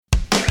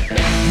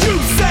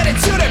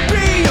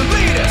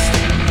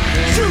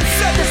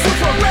This was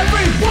for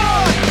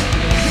everyone.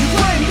 You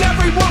claimed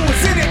everyone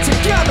was in it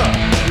together.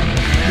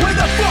 Where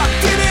the fuck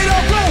did it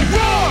all go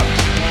wrong?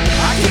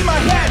 I keep my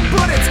head,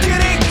 but it's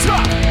getting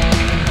tough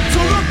to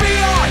look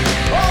beyond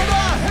all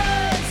the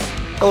heads.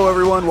 Hello,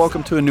 everyone.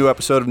 Welcome to a new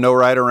episode of No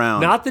Ride Around.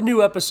 Not the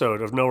new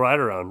episode of No Ride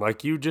Around.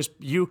 Like you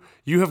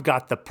have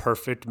got the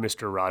perfect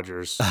Mr.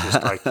 Rogers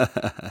just like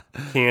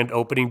canned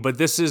opening. But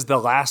this is the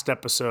last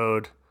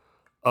episode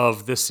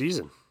of this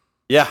season.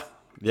 Yeah,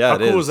 How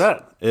cool is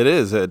that? It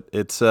is.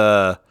 It's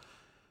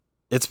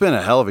been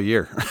a hell of a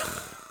year.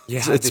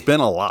 Yeah, it's been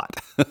a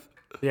lot.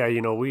 Yeah,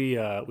 you know, we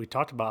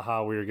talked about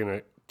how we were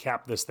gonna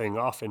cap this thing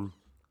off, and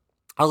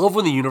I love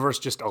when the universe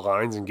just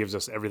aligns and gives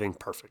us everything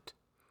perfect.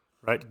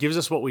 Right? Gives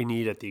us what we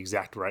need at the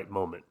exact right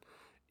moment.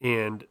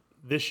 And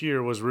this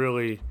year was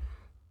really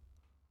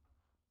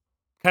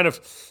kind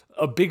of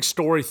a big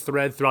story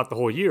thread throughout the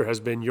whole year has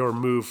been your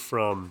move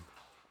from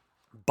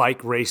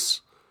bike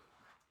race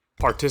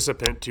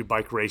participant to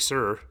bike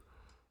racer,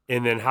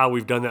 and then how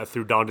we've done that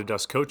through Dawn to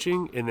Dusk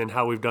coaching, and then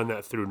how we've done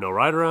that through No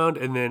Ride Around,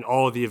 and then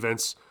all of the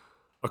events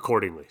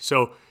accordingly.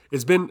 So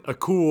it's been a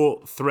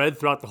cool thread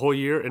throughout the whole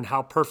year, and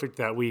how perfect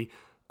that we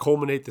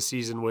culminate the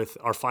season with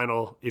our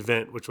final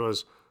event, which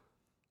was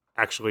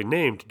actually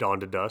named Dawn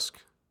to Dusk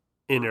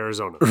in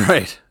Arizona.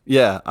 Right.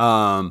 Yeah.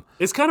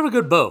 It's kind of a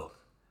good bow.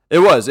 It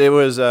was.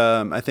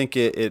 I think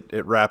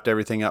it wrapped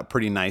everything up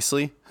pretty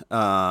nicely.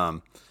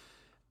 And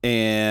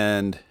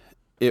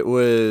it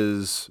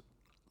was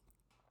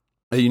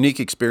a unique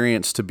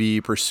experience to be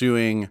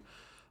pursuing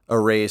a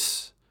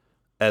race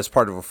as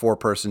part of a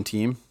 4-person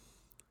team,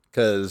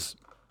 because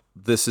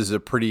this is a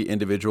pretty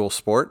individual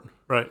sport.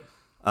 Right.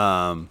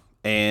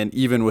 And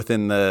even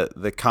within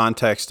the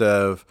context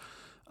of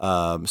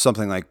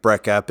something like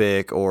Breck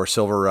Epic or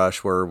Silver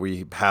Rush, where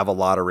we have a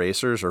lot of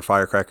racers, or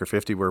Firecracker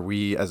 50, where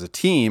we as a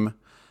team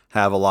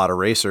have a lot of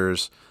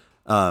racers,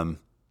 we're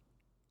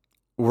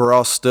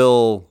all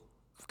still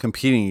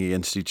competing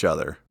against each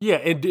other. Yeah,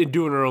 and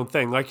doing our own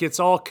thing. Like, it's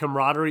all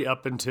camaraderie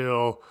up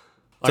until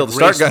the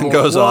start gun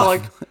goes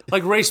off.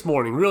 Like race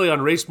morning. Really, on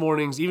race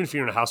mornings, even if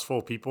you're in a house full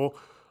of people,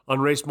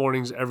 on race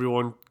mornings,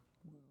 everyone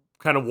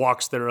kind of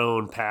walks their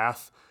own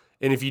path.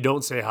 And if you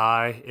don't say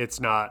hi, it's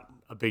not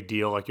a big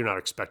deal. Like, you're not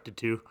expected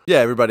to. Yeah,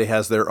 everybody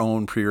has their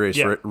own pre-race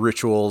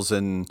rituals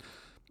and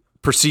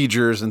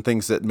procedures and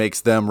things that makes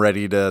them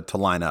ready to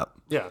line up.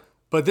 Yeah,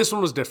 but this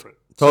one was different.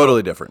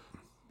 Totally different.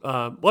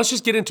 Let's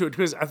just get into it,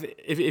 because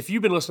if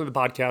you've been listening to the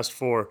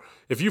podcast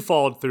if you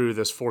followed through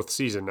this 4th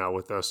season now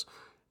with us,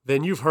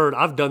 then you've heard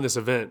I've done this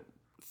event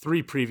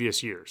 3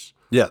 previous years.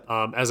 Yeah.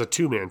 As a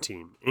 2-man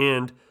team.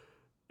 And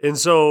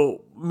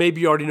so maybe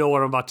you already know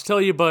what I'm about to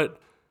tell you,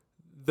 but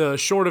the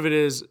short of it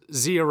is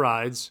Zia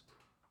Rides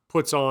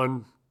puts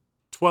on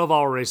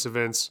 12-hour race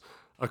events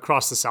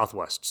across the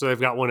Southwest. So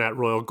they've got one at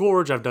Royal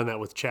Gorge. I've done that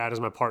with Chad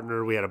as my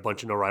partner. We had a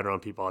bunch of No Ride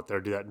Around people out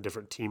there do that in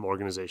different team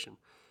organization.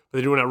 But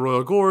they do one at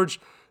Royal Gorge.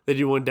 They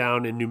do one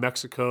down in New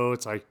Mexico.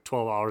 It's like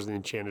 12 hours in the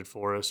Enchanted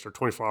Forest, or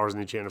 24 hours in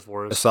the Enchanted I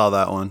Forest. saw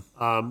that one.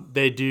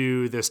 They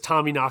do this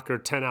Tommy Knocker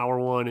 10-hour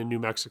one in New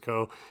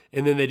Mexico.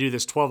 And then they do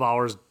this 12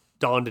 hours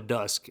Dawn to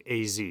Dusk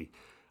AZ,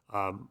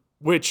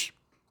 which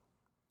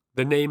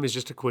the name is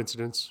just a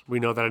coincidence.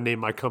 We know that I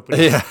named my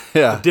company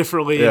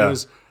differently. Yeah. It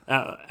was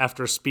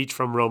after a speech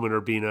from Roman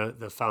Urbina,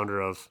 the founder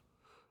of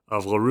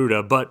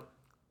Laruda. But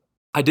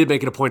I did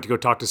make it a point to go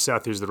talk to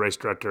Seth, who's the race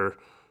director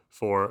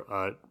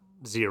for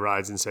Zia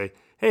Rides, and say,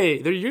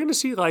 hey, you're going to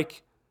see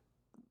like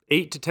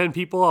 8 to 10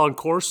 people on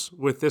course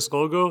with this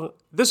logo.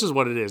 This is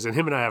what it is. And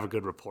him and I have a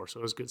good rapport, so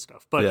it was good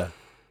stuff. But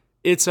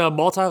it's a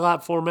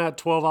multi-lap format,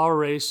 12-hour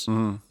race,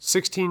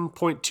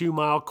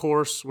 16.2-mile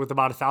course with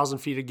about 1,000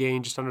 feet of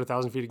gain, just under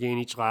 1,000 feet of gain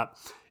each lap.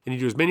 And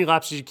you do as many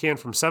laps as you can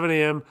from 7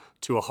 a.m.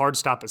 to a hard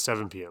stop at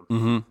 7 p.m.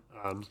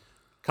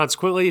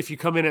 Consequently, if you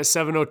come in at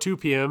 7:02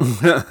 p.m.,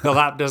 the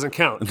lap doesn't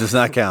count. It does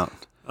not count.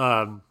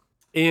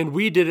 And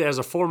we did it as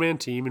a 4-man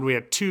team, and we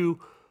had 2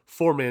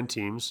 4-man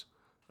teams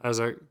as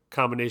a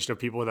combination of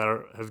people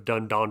that have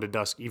done Dawn to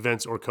Dusk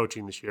events or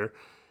coaching this year.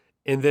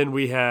 And then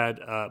we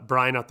had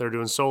Brian out there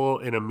doing solo,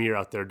 and Amir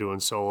out there doing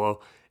solo,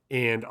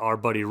 and our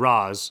buddy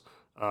Roz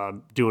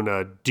doing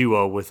a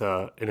duo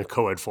in a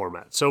co-ed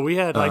format. So we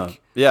had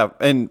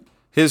and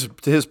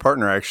his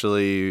partner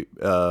actually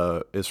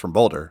is from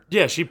Boulder.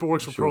 Yeah, she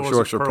works for Pearl. She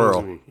works for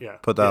Pearl. Yeah,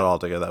 put that all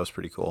together. That was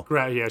pretty cool.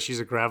 She's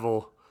a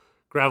gravel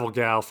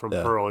gal from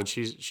Pearl, and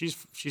she's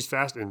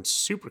fast and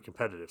super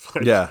competitive.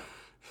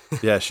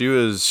 She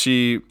was.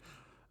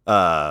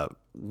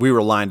 We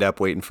were lined up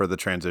waiting for the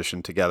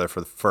transition together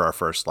for our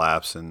first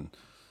laps, and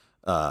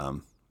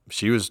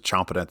she was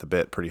chomping at the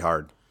bit pretty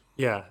hard.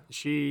 Yeah,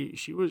 she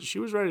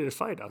was ready to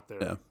fight out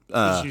there.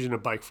 Yeah. She's using a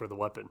bike for the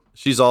weapon.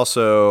 She's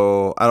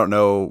also, I don't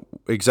know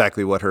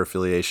exactly what her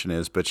affiliation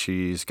is, but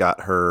she's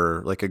got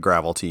her like a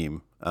gravel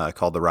team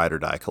called the Ride or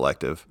Die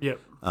Collective. Yep.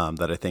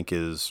 That I think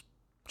is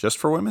just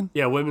for women.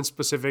 Yeah, women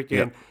specific.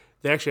 Yep. And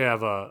they actually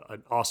have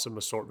an awesome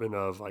assortment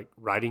of like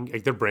riding.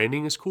 Like their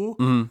branding is cool.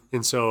 Mm-hmm.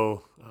 And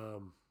so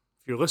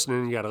if you're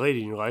listening and you got a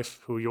lady in your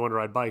life who you want to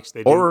ride bikes,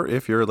 they do. Or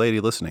if you're a lady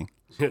listening.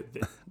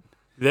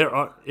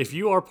 if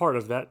you are part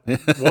of that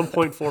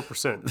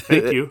 1.4%,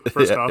 thank you,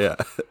 first off. Yeah.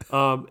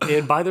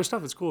 And buy their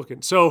stuff. It's cool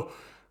looking. So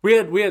we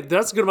had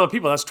that's a good amount of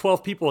people. That's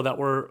 12 people that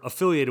were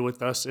affiliated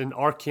with us, and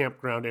our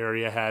campground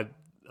area had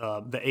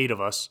the 8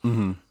 of us.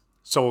 Mm-hmm.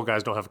 Solo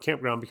guys don't have a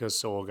campground because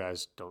solo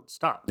guys don't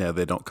stop. Yeah,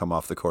 they don't come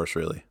off the course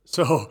really.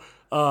 So,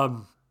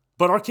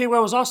 but our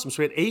campground was awesome.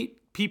 So we had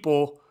 8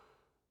 people,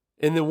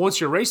 and then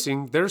once you're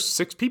racing, there's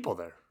 6 people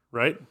there,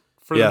 right?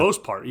 For the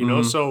most part, you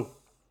know. So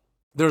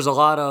there's a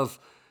lot of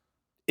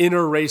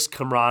inter-race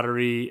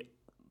camaraderie,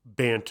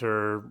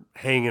 banter,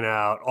 hanging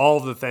out, all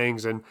of the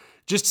things, and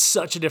just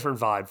such a different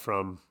vibe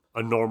from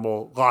a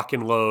normal lock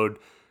and load,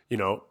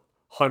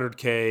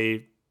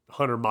 100K,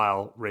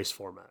 100-mile race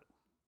format.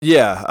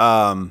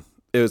 Yeah,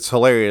 it's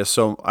hilarious.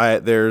 So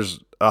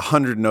there's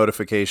 100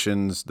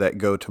 notifications that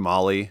go to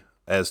Molly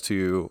as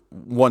to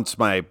once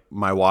my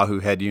Wahoo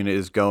head unit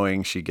is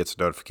going, she gets a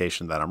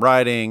notification that I'm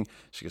riding.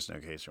 She gets a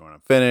notification when I'm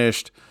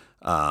finished.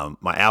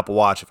 My Apple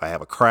Watch, if I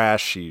have a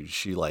crash,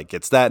 she like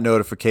gets that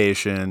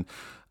notification.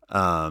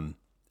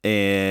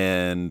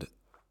 And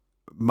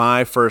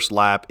my first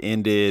lap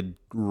ended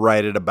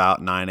right at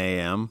about 9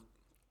 a.m.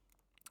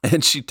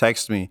 And she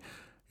texted me,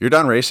 "You're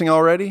done racing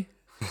already?"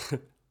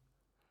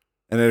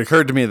 And it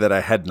occurred to me that I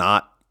had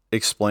not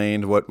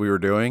explained what we were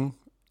doing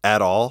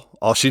at all.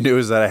 All she knew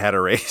is that I had a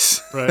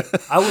race. Right.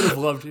 I would have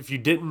loved if you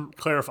didn't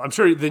clarify. I'm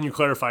sure then you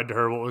clarified to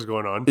her what was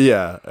going on.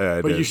 Yeah,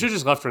 I but did. You should have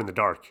just left her in the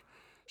dark.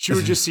 She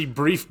would just see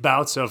brief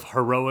bouts of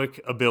heroic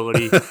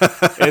ability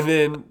and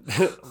then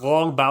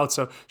long bouts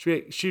of,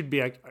 she'd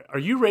be like, "Are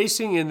you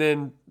racing?" And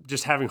then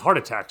just having heart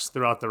attacks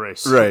throughout the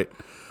race. Right.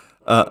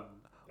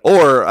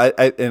 Or I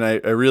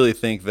really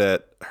think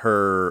that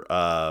her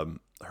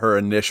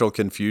initial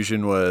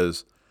confusion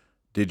was,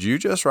 did you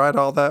just ride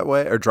all that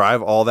way or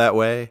drive all that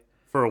way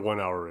for a 1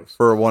 hour race?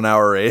 For a 1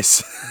 hour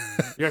race.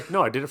 Yeah,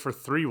 no, I did it for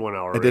 3 1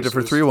 hour races. I did it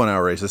for 3 1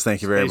 hour races.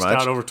 Thank you very much.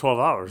 Out over 12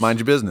 hours. Mind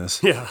your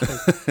business. Yeah.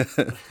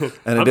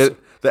 And I did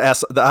the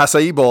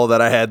acai bowl that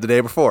I had the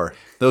day before.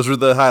 Those were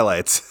the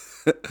highlights.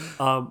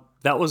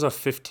 That was a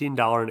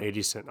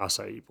 $15.80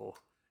 acai bowl.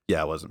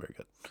 Yeah, it wasn't very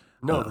good.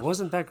 No, it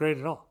wasn't that great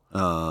at all.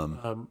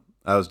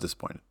 I was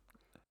disappointed.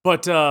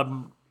 But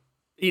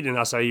eating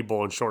an acai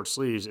bowl in short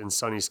sleeves in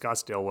sunny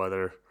Scottsdale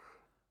weather.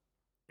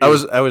 I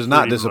was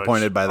not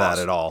disappointed by that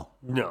at all.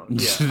 No,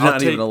 yeah,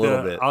 not even a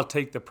little bit. I'll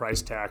take the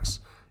price tax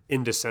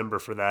in December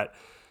for that.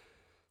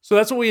 So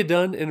that's what we had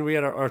done, and we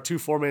had our 2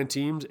 4-man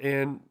teams,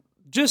 and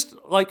just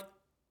like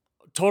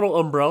total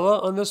umbrella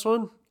on this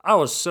one. I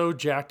was so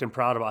jacked and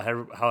proud about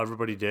how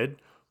everybody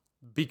did,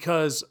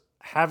 because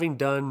having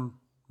done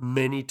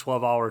many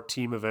 12-hour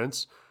team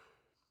events,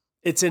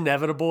 it's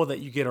inevitable that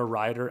you get a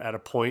rider at a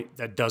point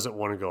that doesn't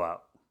want to go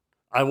out.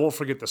 I won't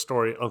forget the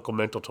story Uncle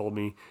Mental told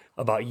me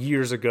about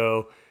years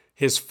ago,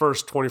 his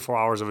first 24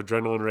 hours of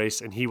adrenaline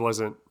race, and he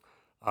was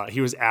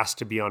asked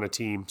to be on a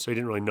team, so he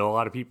didn't really know a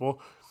lot of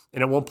people.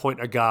 And at one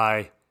point, a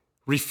guy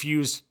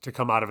refused to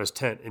come out of his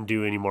tent and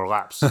do any more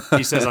laps.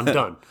 He says, "I'm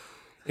done."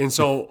 And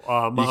so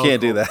you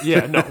can't do that.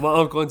 Yeah, no, my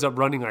uncle ends up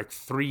running like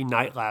 3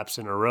 night laps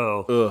in a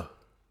row. Ugh.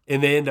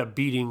 And they end up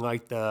beating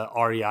like the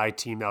REI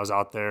team that was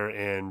out there,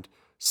 and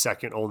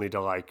second only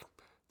to like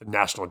the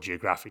National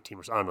Geographic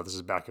team. I don't know. This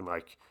is back in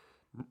like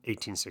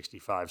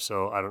 1865,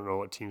 so I don't know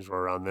what teams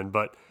were around then,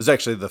 but it was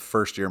actually the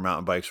first year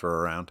mountain bikes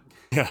were around.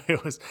 Yeah,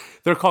 it was.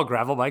 They're called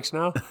gravel bikes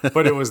now,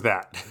 but it was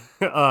that.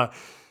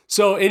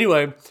 So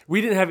anyway,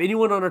 we didn't have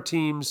anyone on our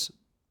teams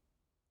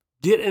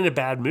get in a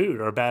bad mood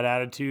or a bad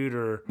attitude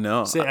or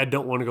say I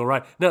don't want to go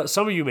ride. Now,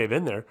 some of you may have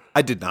been there.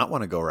 I did not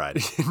want to go ride.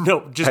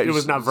 No, it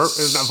was not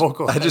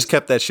vocal. I just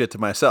kept that shit to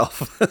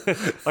myself,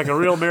 like a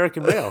real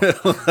American male.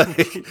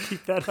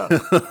 Keep that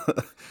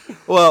up.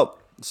 Well,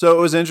 so it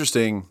was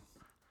interesting.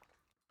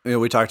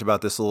 We talked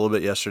about this a little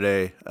bit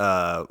yesterday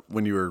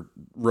when you were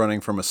running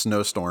from a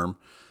snowstorm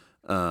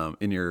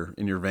in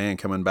your van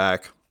coming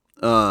back.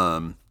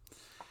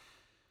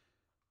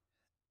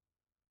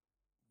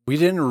 We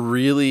didn't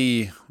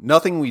really,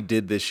 nothing we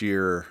did this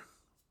year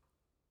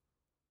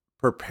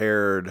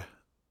prepared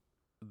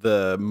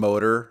the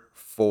motor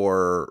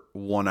for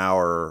 1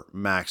 hour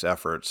max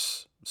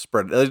efforts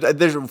spread.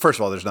 First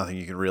of all, there's nothing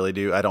you can really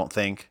do, I don't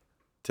think,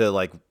 to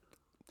like,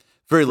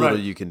 very little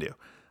you can do.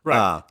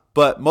 Right.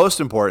 But most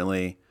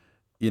importantly,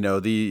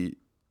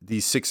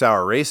 these 6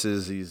 hour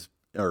races,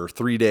 or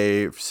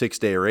 3-day,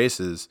 6-day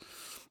races,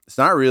 it's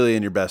not really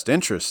in your best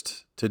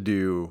interest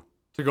to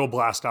go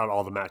blast out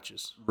all the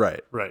matches.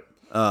 Right. Right.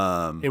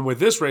 And with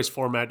this race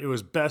format, it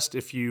was best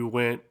if you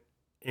went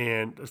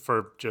and,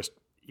 for just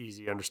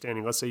easy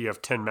understanding, let's say you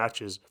have 10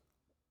 matches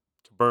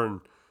to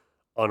burn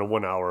on a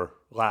 1 hour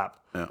lap.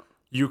 Yeah.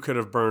 You could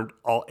have burned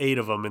all 8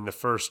 of them in the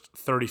first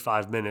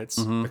 35 minutes,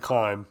 the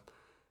climb,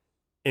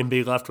 and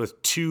be left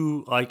with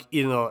 2, like,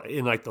 in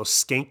like those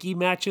skanky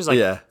matches,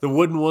 like the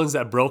wooden ones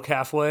that broke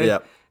halfway.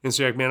 Yep. And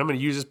so you're like, man, I'm going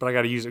to use this, but I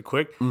got to use it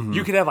quick.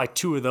 You could have like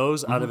 2 of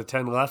those out of the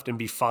 10 left and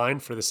be fine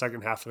for the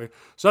second half of it.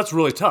 So that's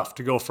really tough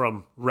to go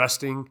from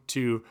resting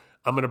to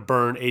I'm going to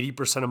burn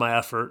 80% of my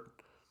effort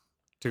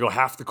to go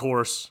half the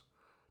course,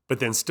 but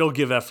then still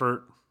give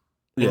effort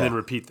and then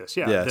repeat this.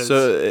 Yeah. Yeah.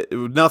 So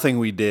nothing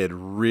we did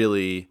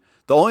really.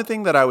 The only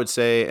thing that I would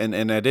say,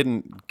 and I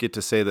didn't get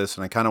to say this,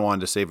 and I kind of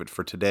wanted to save it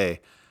for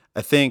today.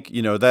 I think,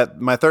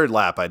 that my third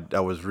lap, I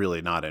was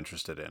really not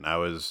interested in. I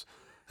was,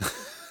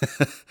 but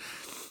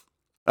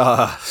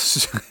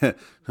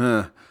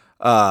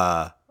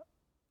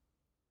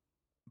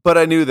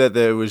I knew that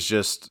there was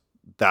just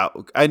that.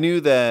 I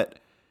knew that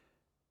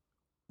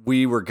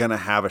we were going to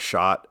have a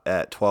shot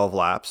at 12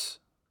 laps.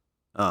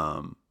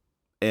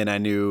 And I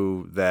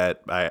knew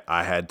that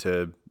I had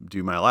to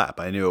do my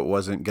lap. I knew it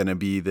wasn't going to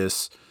be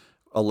this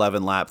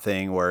 11 lap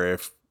thing where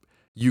if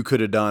you could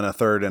have done a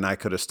third and I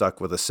could have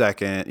stuck with a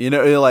second,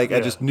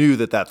 I just knew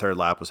that third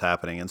lap was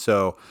happening. And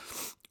so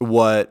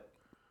what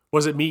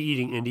was it, me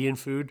eating Indian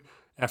food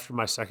after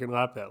my second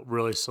lap that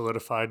really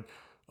solidified,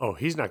 oh,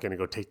 he's not going to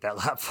go take that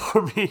lap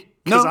for me?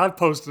 Because I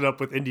posted up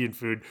with Indian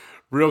food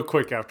real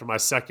quick after my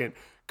second,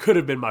 could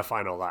have been my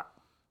final lap.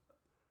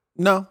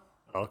 No.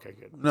 Okay,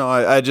 good. No,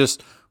 I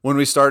just, when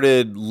we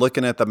started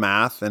looking at the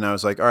math and I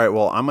was like, all right,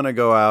 well, I'm going to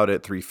go out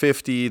at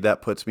 350.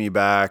 That puts me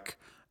back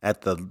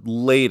at the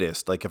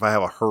latest. Like if I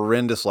have a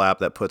horrendous lap,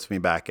 that puts me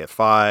back at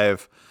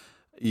 5.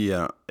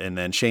 And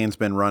then Shane's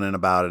been running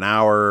about an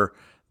hour.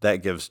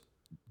 That gives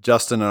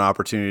Justin an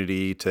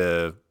opportunity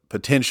to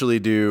potentially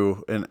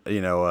do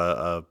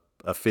a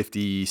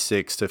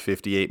 56 to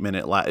 58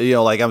 minute lap.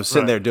 I'm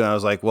sitting there doing, I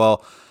was like,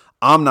 well,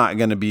 I'm not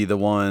going to be the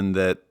one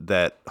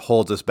that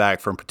holds us back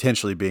from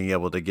potentially being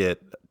able to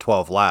get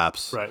 12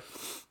 laps. Right.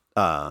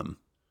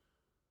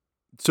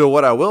 So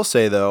what I will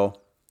say though,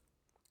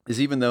 is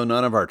even though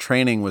none of our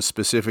training was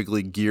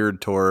specifically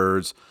geared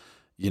towards,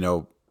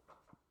 I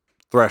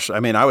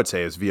mean, I would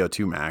say it's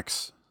VO2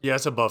 max. Yeah,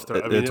 it's above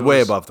threshold. It's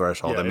way above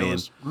threshold. Yeah, it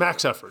was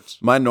max efforts.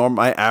 My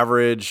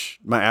average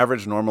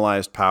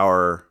normalized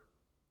power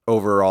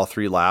over all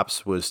 3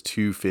 laps was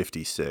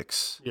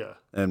 256. Yeah.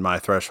 And my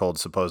threshold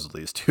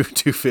supposedly is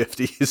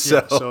 250.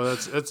 So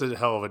that's a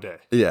hell of a day.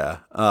 Yeah.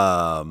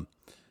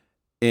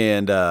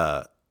 And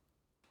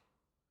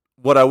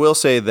what I will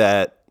say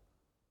that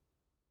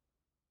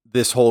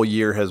this whole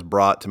year has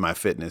brought to my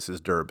fitness is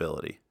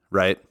durability,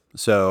 right?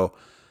 So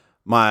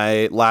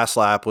my last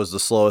lap was the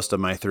slowest of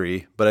my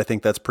 3, but I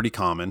think that's pretty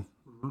common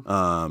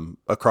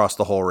across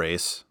the whole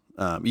race.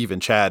 Even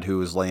Chad, who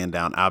was laying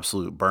down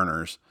absolute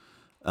burners,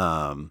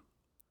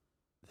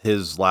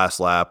 his last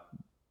lap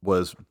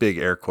was, big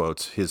air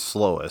quotes, his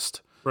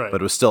slowest, right, but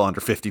it was still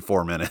under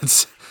 54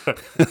 minutes.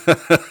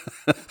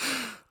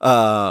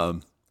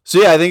 So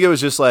yeah, I think it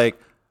was just like,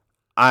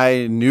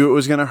 I knew it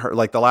was going to hurt.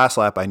 Like the last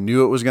lap, I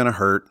knew it was going to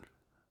hurt.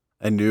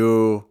 I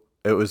knew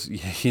it was,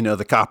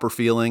 the copper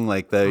feeling,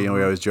 like we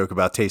always joke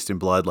about tasting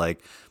blood,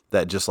 like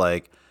that, just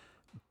like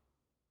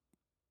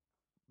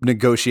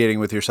negotiating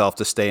with yourself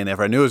to stay in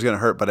there. I knew it was going to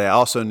hurt, but I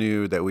also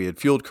knew that we had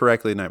fueled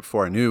correctly the night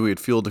before. I knew we had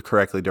fueled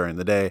correctly during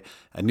the day.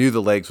 I knew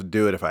the legs would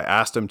do it if I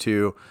asked them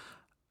to.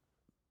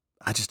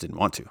 I just didn't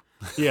want to.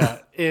 Yeah.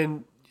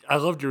 And I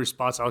loved your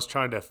response. I was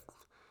trying to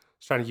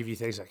give you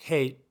things like,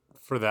 hey,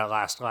 for that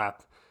last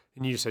lap.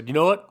 And you said, you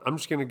know what? I'm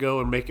just going to go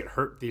and make it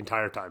hurt the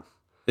entire time.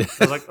 I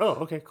was like, oh,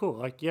 okay, cool.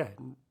 Like, yeah,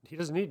 he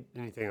doesn't need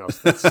anything else.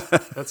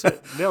 That's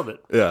it. Nailed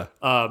it. Yeah.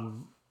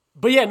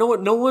 But yeah, no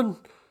one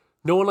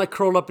like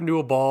curled up into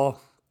a ball.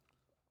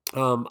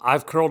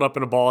 I've curled up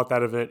in a ball at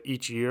that event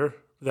each year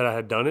that I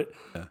had done it.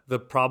 Yeah. The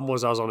problem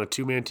was I was on a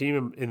 2-man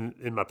team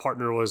and my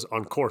partner was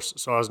on course.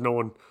 So there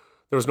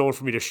was no one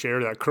for me to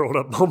share that curled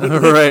up moment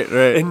with,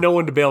 right. And no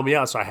one to bail me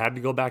out. So I had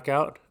to go back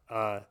out.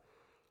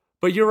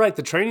 But you're right.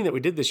 The training that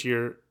we did this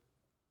year,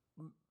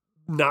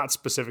 not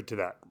specific to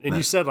that. And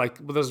you said well,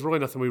 there's really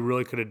nothing we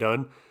really could have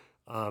done.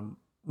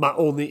 My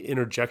only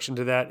interjection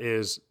to that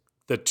is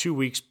the 2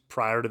 weeks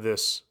prior to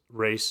this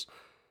race,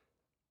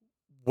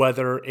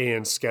 weather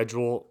and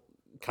schedule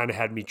kind of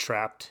had me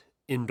trapped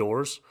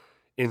indoors.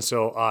 And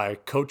so I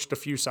coached a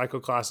few cycle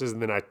classes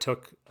and then I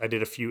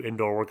did a few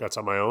indoor workouts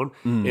on my own.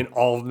 And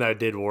all of them that I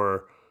did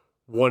were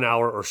 1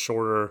 hour or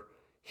shorter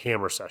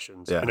hammer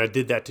sessions. Yeah. And I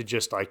did that to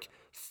just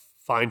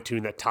fine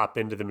tune that top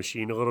end of the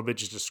machine a little bit,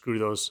 just to screw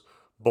those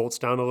bolts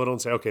down a little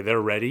and say, okay,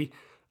 they're ready.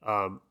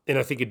 And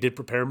I think it did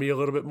prepare me a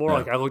little bit more.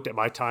 Yeah. I looked at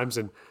my times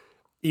and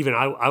even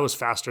I was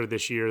faster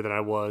this year than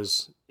I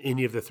was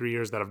any of the 3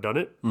 years that I've done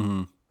it.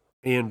 Mm-hmm.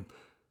 And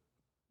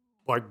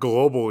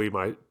globally,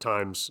 my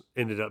times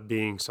ended up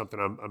being something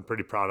I'm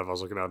pretty proud of. I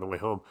was looking at on the way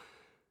home.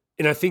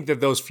 And I think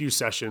that those few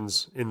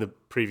sessions in the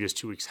previous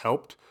 2 weeks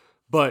helped.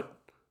 But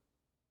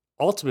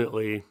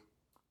ultimately,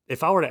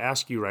 if I were to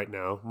ask you right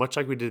now, much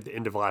like we did at the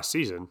end of last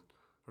season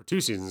or 2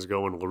 seasons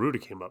ago when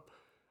Laruda came up,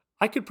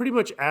 I could pretty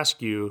much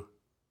ask you,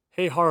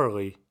 hey,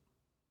 Harley,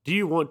 do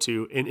you want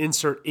to, and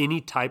insert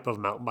any type of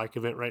mountain bike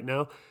event right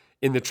now?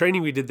 In the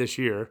training we did this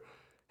year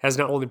has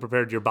not only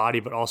prepared your body,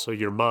 but also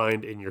your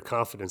mind and your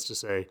confidence to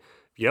say,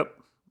 yep.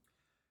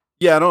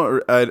 Yeah,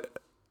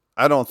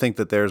 I don't think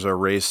that there's a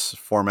race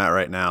format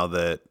right now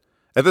that,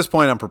 at this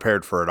point, I'm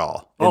prepared for it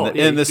all.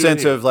 In the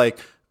sense of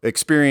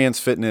experience,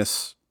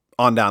 fitness,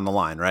 on down the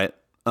line, right?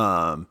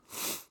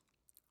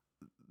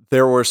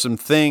 There were some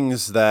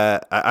things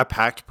that I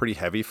packed pretty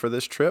heavy for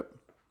this trip.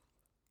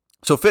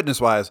 So fitness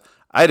wise,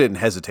 I didn't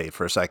hesitate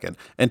for a second.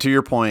 And to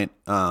your point,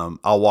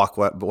 I'll walk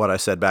what I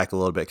said back a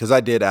little bit, because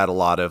I did add a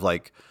lot of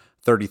like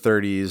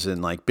 30/30s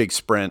and like big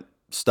sprint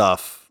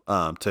stuff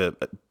to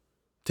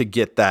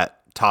get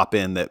that top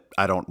end that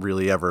I don't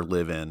really ever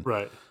live in.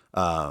 Right.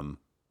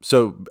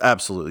 So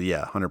absolutely,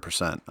 yeah,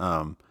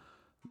 100%.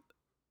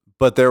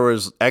 But there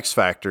was X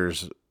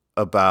factors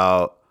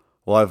about,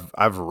 well,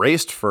 I've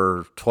raced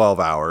for 12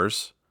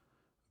 hours,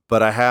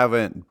 but I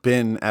haven't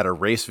been at a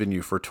race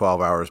venue for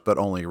 12 hours, but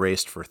only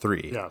raced for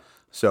 3. Yeah.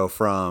 So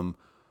from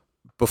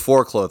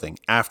before clothing,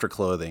 after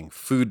clothing,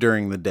 food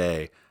during the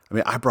day, I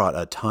mean, I brought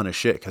a ton of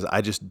shit because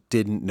I just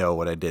didn't know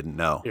what I didn't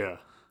know. Yeah.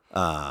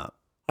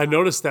 I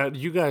noticed that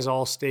you guys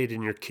all stayed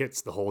in your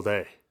kits the whole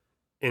day.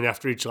 And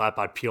after each lap,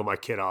 I'd peel my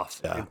kit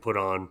off and put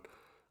on,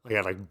 I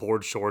had like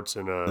board shorts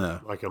and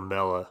like a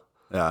Mela.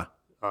 Yeah.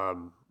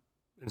 And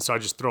so I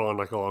just throw on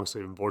like a long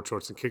sleeve and board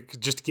shorts and kick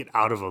just to get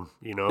out of them,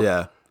 you know?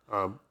 Yeah.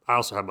 I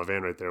also had my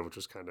van right there, which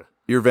was kind of.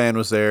 Your van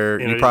was there.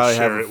 And you I probably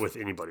didn't share have it with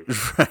anybody.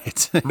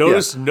 Right.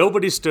 Notice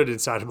nobody stood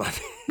inside of my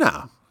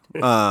van.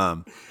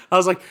 No. I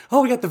was like,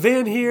 oh, we got the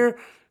van here,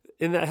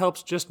 and that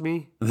helps just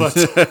me. But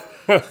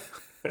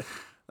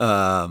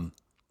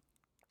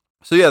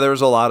so yeah,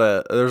 there's a lot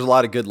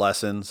of good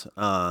lessons.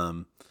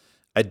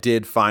 I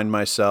did find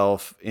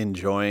myself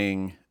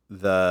enjoying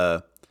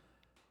the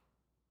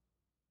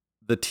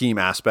team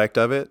aspect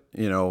of it,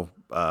 you know,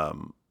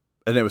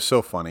 and it was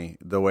so funny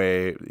the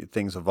way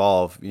things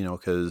evolve, you know,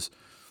 because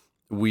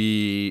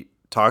we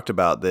talked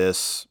about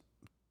this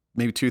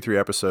maybe 2-3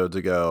 episodes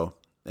ago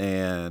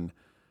and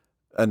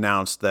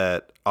announced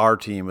that our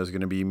team was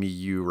going to be me,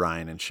 you,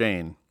 Ryan, and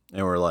Shane.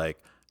 And we're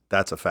like,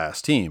 that's a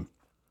fast team.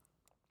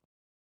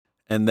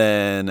 And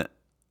then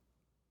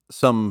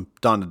some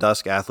Dawn to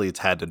Dusk athletes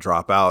had to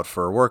drop out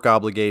for work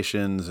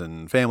obligations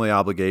and family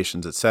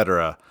obligations,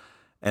 etc.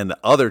 And the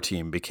other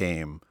team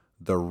became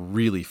the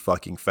really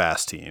fucking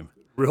fast team.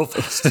 real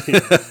fast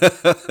team.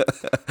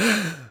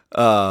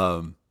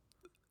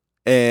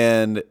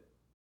 And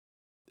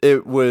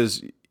it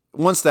was,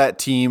 once that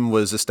team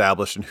was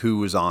established and who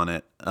was on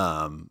it,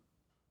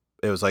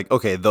 it was like,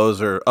 okay,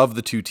 those are of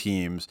the two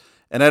teams.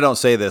 And I don't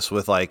say this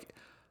with like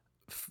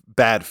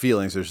bad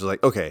feelings. There's just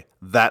like, okay,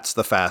 that's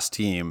the fast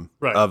team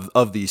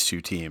of these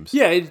two teams.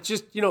 Yeah, it's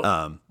just, you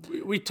know,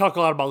 we talk a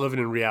lot about living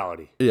in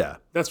reality. Yeah.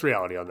 That's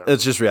reality on that.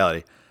 It's just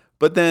reality.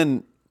 But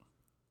then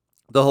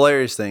the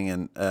hilarious thing,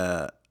 and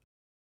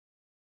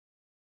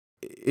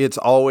it's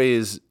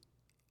always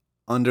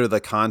under the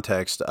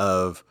context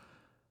of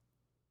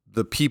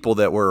the people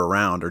that we're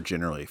around are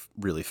generally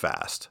really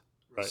fast.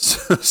 Right.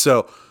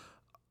 So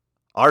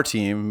our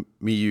team,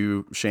 me,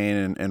 you,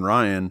 Shane, and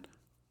Ryan,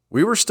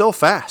 we were still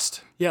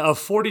fast. Yeah, of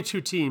 42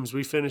 teams,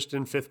 we finished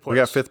in 5th place. We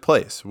got 5th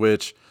place,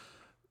 which,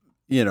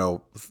 you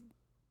know,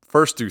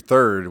 first through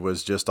third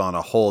was just on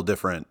a whole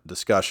different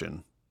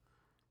discussion.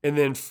 And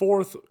then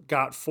 4th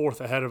got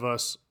 4th ahead of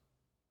us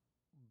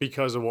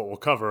because of what we'll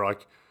cover.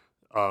 Like,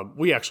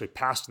 we actually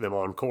passed them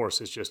on course.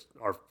 It's just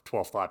our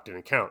 12th lap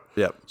didn't count.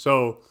 Yep.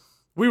 So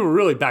we were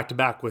really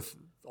back-to-back with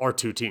our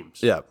two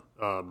teams. Yep.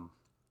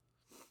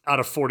 Out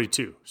of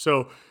 42.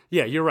 So,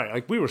 yeah, you're right.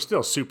 Like, we were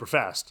still super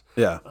fast.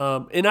 Yeah.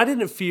 And I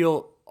didn't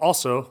feel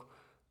also,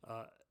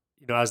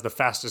 you know, as the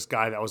fastest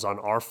guy that was on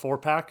our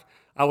 4-pack,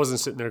 I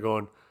wasn't sitting there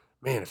going,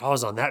 man, if I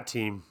was on that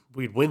team,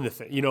 we'd win the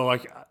thing. You know,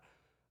 like,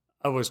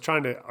 I was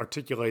trying to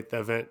articulate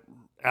the event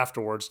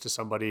afterwards to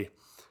somebody,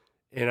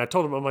 and I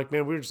told them, I'm like,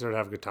 man, we were just there to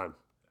have a good time.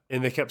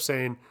 And they kept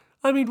saying,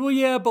 I mean, well,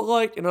 yeah, but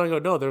like, and I go,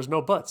 no, there's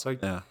no buts.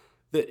 Like,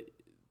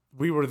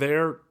 we were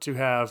there to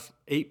have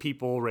 8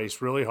 people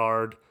race really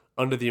hard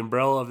under the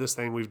umbrella of this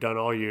thing we've done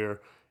all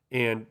year,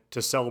 and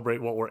to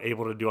celebrate what we're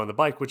able to do on the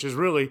bike, which is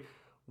really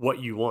what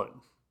you want.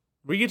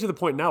 We get to the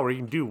point now where you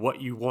can do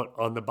what you want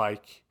on the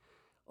bike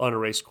on a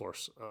race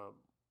course.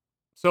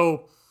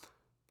 So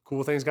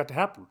cool things got to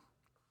happen.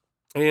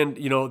 And,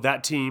 you know,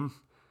 that team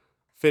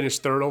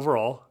finished 3rd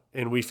overall,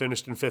 and we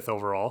finished in 5th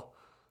overall.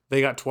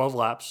 They got 12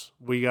 laps.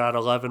 We got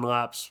 11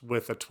 laps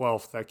with a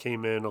 12th that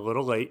came in a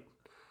little late.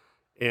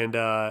 And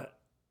I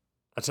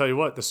tell you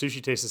what, the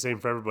sushi tastes the same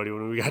for everybody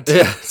when we got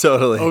to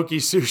totally. Oki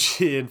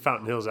Sushi in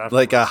Fountain Hills after.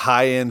 Like a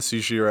high-end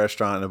sushi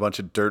restaurant and a bunch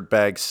of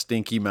dirtbag,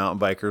 stinky mountain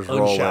bikers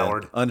roll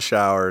in.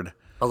 Unshowered.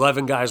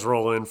 11 guys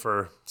roll in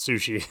for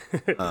sushi.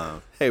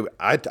 Hey,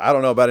 I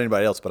don't know about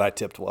anybody else, but I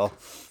tipped well.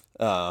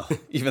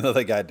 Even though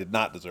that guy did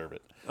not deserve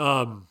it.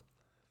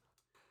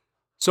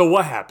 So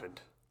what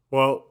happened?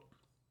 Well,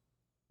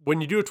 when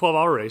you do a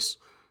 12-hour race,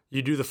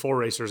 you do the 4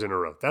 racers in a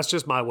row. That's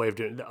just my way of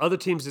doing it. The other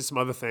teams did some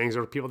other things.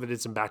 There were people that did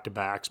some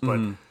back-to-backs. But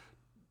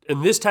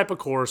in this type of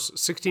course,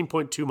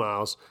 16.2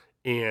 miles,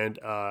 and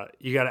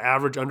you got to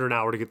average under an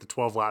hour to get the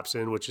 12 laps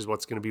in, which is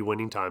what's going to be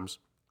winning times.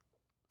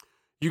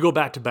 You go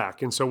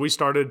back-to-back. And so we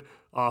started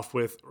off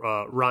with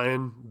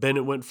Ryan.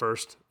 Bennett went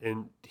first,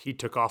 and he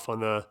took off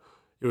on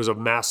it was a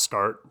mass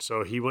start.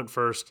 So he went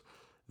first.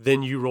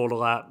 Then you rolled a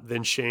lap,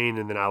 then Shane,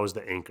 and then I was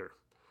the anchor.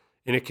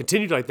 And it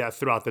continued like that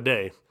throughout the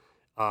day.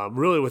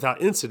 Really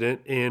without incident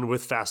and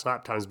with fast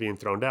lap times being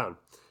thrown down.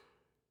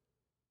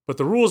 But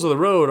the rules of the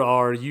road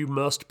are you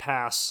must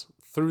pass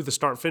through the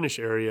start-finish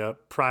area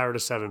prior to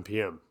 7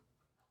 p.m.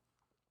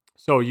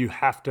 So you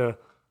have to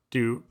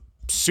do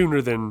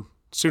sooner than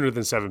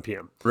 7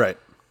 p.m. Right.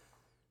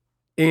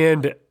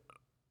 And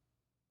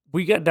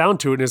we got down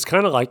to it, and it's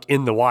kind of like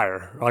in the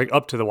wire, like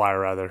up to the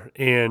wire rather.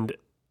 And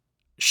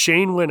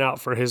Shane went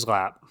out for his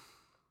lap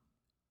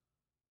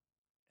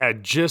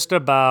at just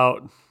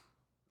about.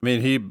 I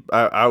mean,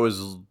 I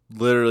was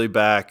literally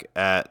back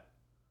at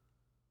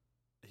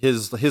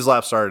his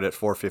lap started at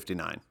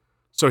 4:59.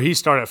 So he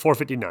started at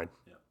 4:59,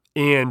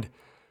 and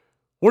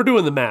we're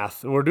doing the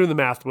math. And we're doing the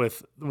math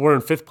with we're in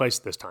 5th place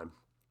this time,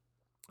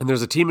 and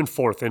there's a team in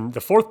 4th, and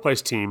the 4th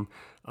place team.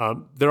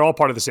 They're all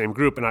part of the same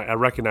group, and I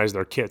recognize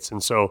their kits.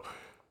 And so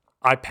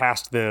I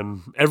passed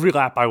them. Every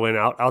lap I went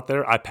out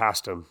there, I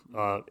passed them.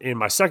 In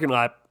my second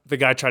lap, the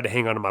guy tried to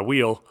hang onto my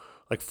wheel,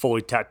 like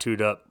fully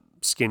tattooed up,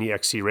 skinny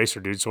XC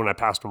racer dude. So when I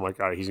passed him, I'm like,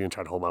 all right, he's going to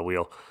try to hold my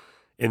wheel.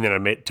 And then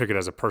I took it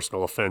as a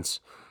personal offense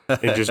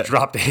and just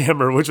dropped a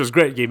hammer, which was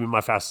great. Gave me my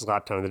fastest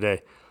lap time of the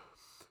day.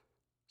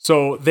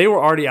 So they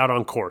were already out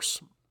on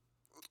course.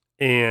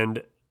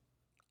 And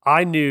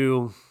I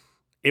knew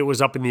it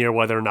was up in the air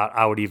whether or not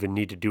I would even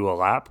need to do a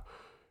lap.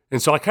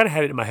 And so I kind of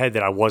had it in my head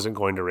that I wasn't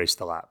going to race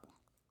the lap.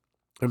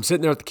 I'm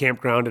sitting there at the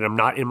campground and I'm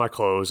not in my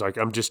clothes. Like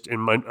I'm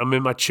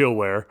in my chill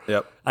wear.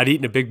 Yep. I'd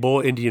eaten a big bowl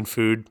of Indian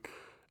food.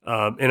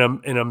 And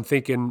I'm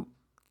thinking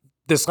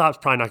this lap's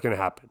probably not going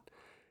to happen.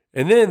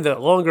 And then the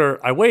longer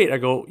I wait, I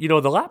go,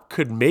 the lap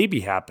could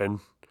maybe happen.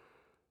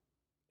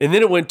 And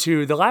then it went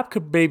to the lap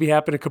could maybe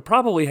happen. It could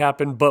probably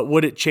happen, but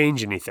would it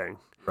change anything?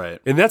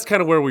 Right. And that's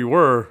kind of where we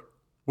were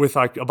with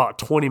like about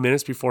 20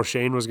 minutes before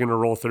Shane was going to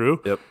roll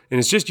through. Yep. And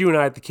it's just you and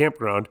I at the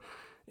campground.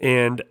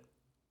 And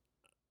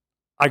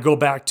I go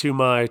back to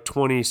my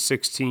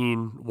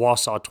 2016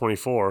 Wausau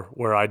 24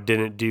 where I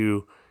didn't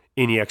do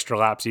any extra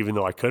laps, even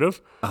though I could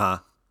have. Uh-huh.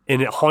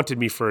 And it haunted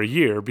me for a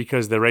year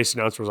because the race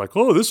announcer was like,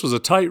 oh, this was a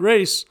tight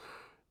race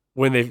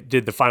when they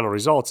did the final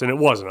results. And it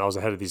wasn't. I was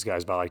ahead of these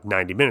guys by like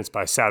 90 minutes, but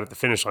I sat at the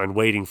finish line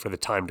waiting for the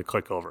time to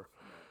click over.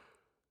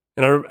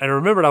 And I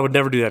remembered I would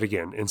never do that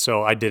again. And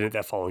so I didn't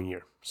that following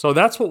year. So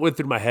that's what went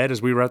through my head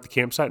as we were at the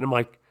campsite. And I'm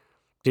like,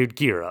 dude,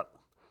 gear up.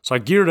 So I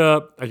geared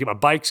up. I get my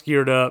bikes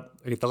geared up.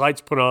 I get the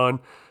lights put on.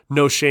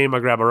 No shame. I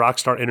grab a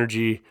Rockstar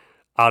Energy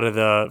out of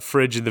the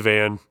fridge in the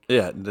van.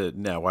 Yeah.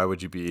 No, why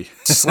would you be?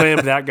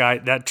 Slammed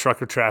that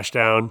trucker trash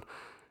down,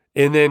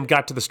 and then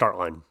got to the start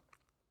line.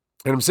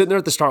 And I'm sitting there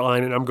at the start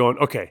line, and I'm going,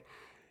 okay,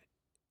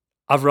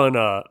 I've run,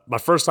 my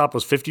first lap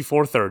was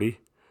 54:30.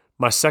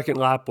 My second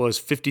lap was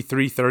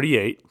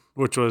 53:38,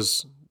 which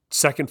was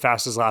second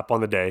fastest lap on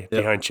the day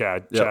behind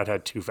Chad. Yep. Chad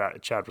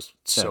had Chad was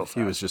so fast.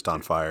 He was just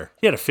on fire.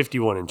 He had a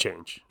 51 and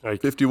change.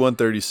 Like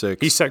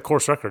 51:36. he set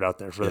course record out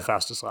there for the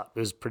fastest lap. It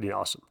was pretty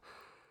awesome.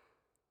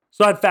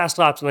 So I had fast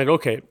laps, and I go,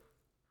 okay,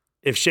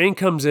 if Shane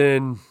comes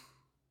in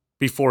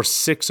before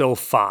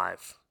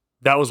 6:05,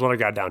 that was what I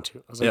got down to.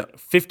 I was like,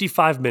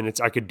 55 minutes,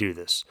 I could do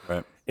this.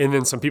 Right. And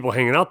then some people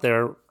hanging out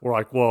there were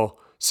like, well,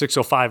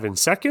 6:05 in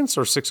seconds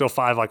or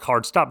 6:05 like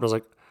hard stop? And I was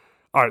like,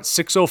 all right,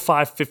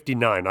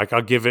 6:05:59. Like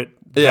I'll give it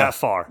that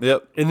far.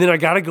 Yep. And then I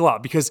got to go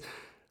out because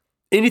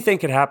anything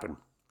could happen.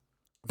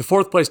 The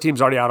 4th place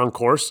team's already out on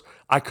course.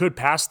 I could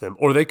pass them,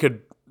 or they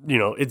could,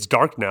 it's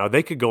dark now.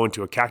 They could go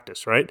into a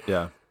cactus, right?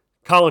 Yeah.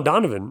 Colin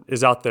Donovan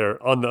is out there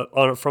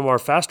from our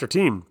faster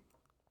team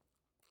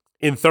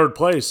in 3rd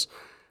place,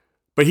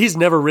 but he's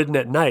never ridden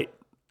at night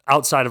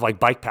outside of like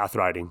bike path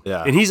riding.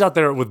 Yeah. And he's out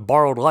there with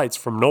borrowed lights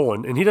from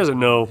Nolan, and he doesn't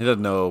know. He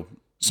doesn't know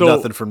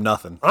nothing from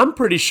nothing. I'm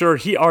pretty sure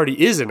he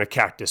already is in a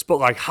cactus, but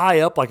like high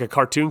up like a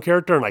cartoon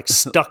character and like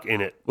stuck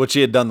in it. Which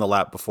he had done the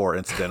lap before,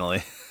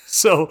 incidentally.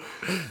 So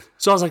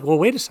I was like, well,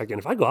 wait a second.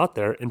 If I go out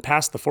there and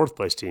pass the 4th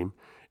place team,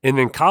 and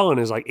then Colin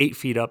is like 8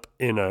 feet up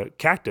in a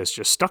cactus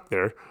just stuck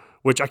there,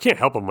 which I can't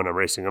help him when I'm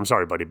racing. I'm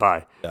sorry, buddy.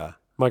 Bye. Yeah. I'm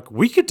like,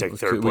 we could take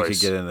third place. We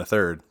could get in the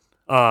third.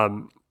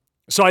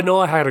 So I know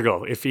I had to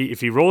go. If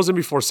he rolls in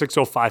before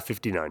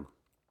 6:05:59,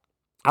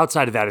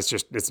 outside of that, it's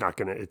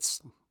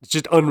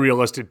just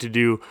unrealistic to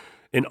do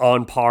an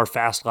on par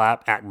fast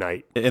lap at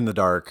night In the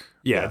dark.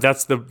 Yeah,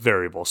 that's the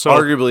variable. So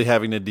arguably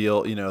having to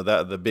deal,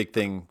 that the big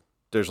thing.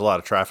 There's a lot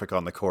of traffic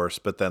on the course,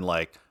 but then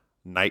like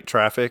night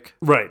traffic,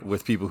 right,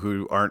 with people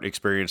who aren't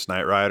experienced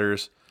night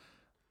riders.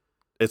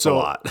 It's a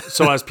lot.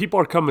 So as people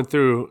are coming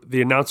through,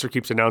 the announcer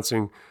keeps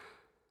announcing,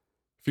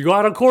 if you go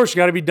out on course, you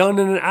got to be done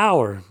in an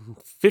hour,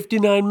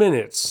 59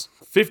 minutes,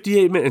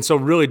 58 minutes. And so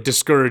really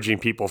discouraging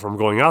people from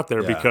going out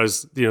there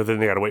because, then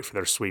they got to wait for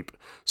their sweep.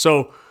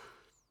 So,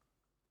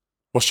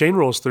 Shane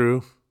rolls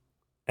through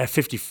at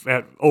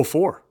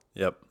 04.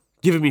 Yep.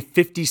 Giving me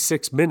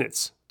 56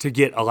 minutes to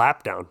get a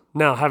lap down.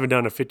 Now, having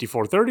done a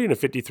 54:30 and a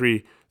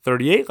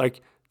 53:38, like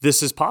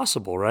this is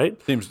possible,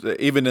 right? Seems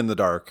even in the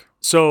dark.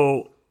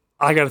 So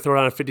I got to throw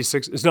down a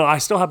 56. No, I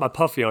still have my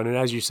puffy on, and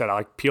as you said,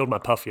 I peeled my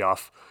puffy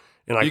off,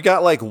 And I You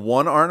got like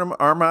one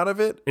arm out of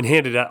it, and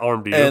handed that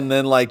arm to you and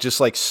then like just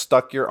like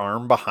stuck your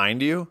arm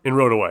behind you and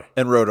rode away,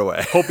 and rode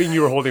away. hoping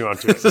you were holding on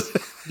to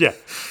it. Yeah.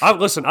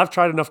 I've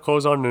tried enough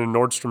clothes on in a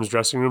Nordstrom's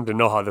dressing room to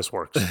know how this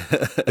works.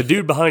 The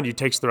dude behind you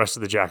takes the rest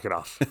of the jacket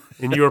off,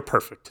 and you are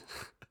perfect.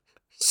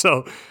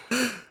 So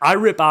I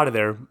rip out of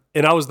there,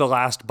 and I was the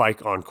last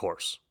bike on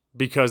course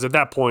because at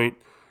that point,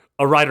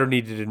 a rider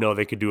needed to know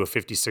they could do a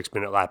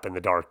 56-minute lap in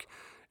the dark.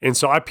 And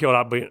so I peeled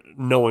out, but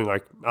knowing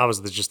like I was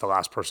just the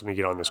last person to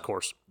get on this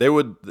course. That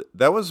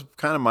was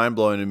kind of mind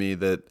blowing to me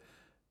that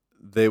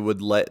they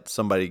would let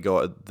somebody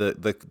go.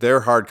 Their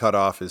hard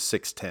cutoff is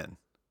 6:10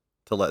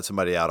 to let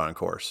somebody out on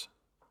course.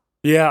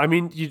 Yeah, I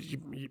mean,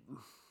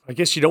 I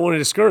guess you don't want to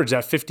discourage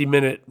that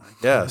 50-minute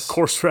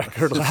course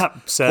record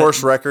lap set.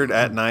 Course record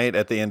at night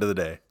at the end of the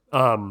day.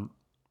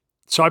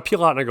 So I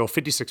peel out and I go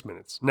 56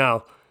 minutes.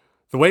 Now,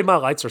 the way my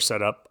lights are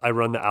set up, I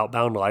run the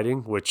outbound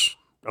lighting, which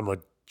I'm a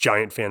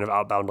giant fan of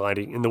outbound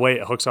lighting. And the way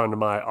it hooks onto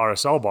my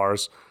RSL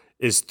bars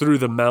is through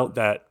the mount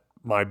that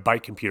my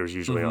bike computer is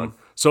usually on.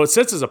 So it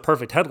sits as a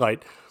perfect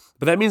headlight,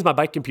 but that means my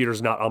bike computer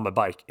is not on my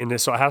bike.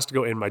 And so it has to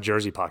go in my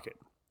jersey pocket.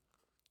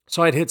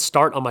 So I'd hit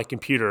start on my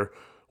computer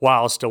while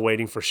I was still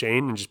waiting for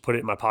Shane and just put it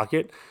in my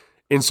pocket.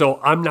 And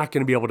so I'm not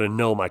going to be able to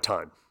know my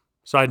time.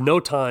 So I had no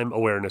time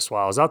awareness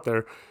while I was out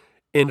there.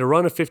 And to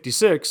run a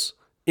 56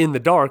 in the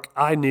dark,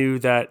 I knew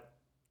that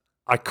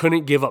I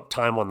couldn't give up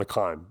time on the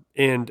climb.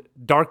 And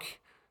dark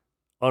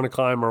on a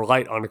climb or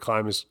light on a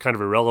climb is kind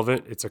of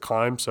irrelevant. It's a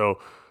climb, so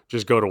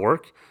just go to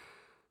work.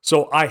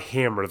 So I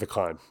hammer the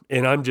climb.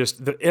 And I'm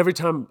just, every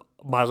time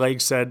my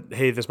legs said,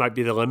 hey, this might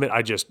be the limit,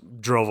 I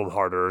just drove them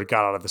harder or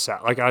got out of the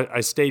saddle. Like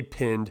I stayed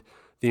pinned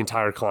the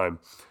entire climb.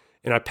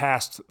 And I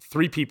passed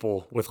 3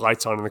 people with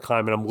lights on in the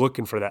climb, and I'm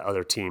looking for that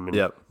other team. And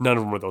none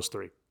of them were those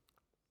 3.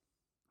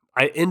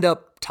 I end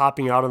up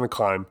topping out on the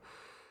climb,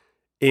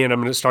 and I'm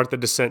going to start the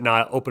descent. Now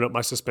I open up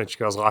my suspension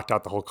because I was locked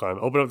out the whole climb.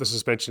 Open up the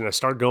suspension, and I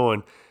start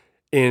going,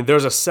 and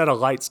there's a set of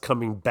lights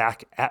coming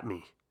back at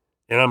me.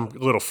 And I'm a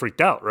little freaked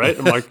out, right?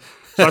 I'm like,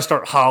 so I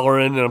start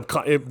hollering, and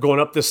I'm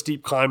going up this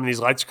steep climb, and these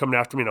lights are coming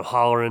after me, and I'm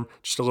hollering,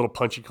 just a little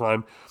punchy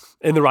climb.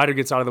 And the rider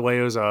gets out of the way.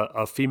 It was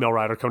a female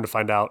rider, come to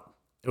find out.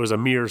 It was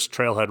Amir's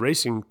Trailhead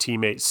Racing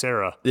teammate,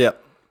 Sarah. Yeah.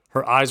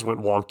 Her eyes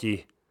went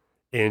wonky,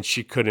 and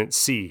she couldn't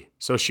see.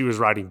 So she was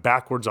riding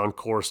backwards on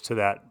course to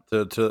that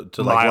to like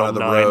mile one of the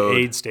 9 road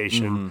aid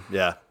station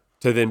Yeah.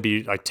 to then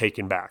be like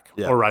taken back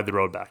Yeah. or ride the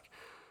road back.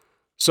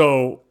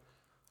 So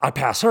I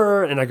pass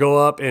her and I go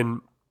up,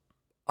 and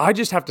I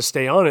just have to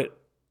stay on it.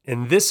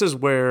 And this is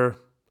where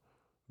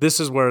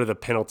the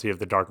penalty of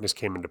the darkness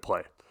came into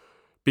play.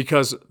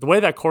 Because the way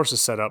that course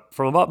is set up,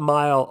 from about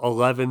mile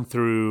 11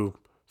 through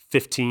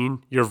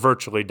 15, you're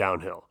virtually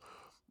downhill.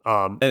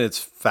 And it's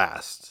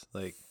fast.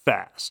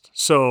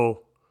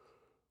 So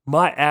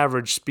my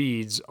average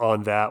speeds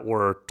on that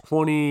were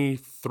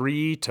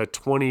 23 to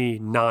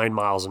 29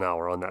 miles an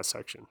hour on that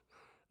section.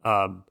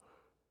 But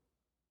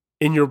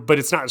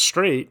it's not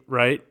straight,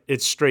 right?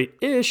 It's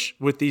straight-ish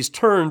with these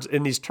turns,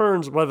 and these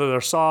turns, whether they're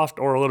soft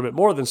or a little bit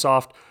more than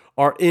soft,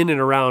 are in and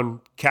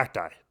around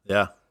cacti.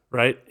 Yeah.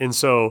 Right? And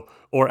so,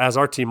 or as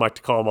our team liked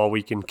to call them all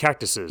weekend,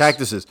 cactuses.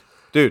 Cactuses.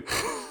 Dude,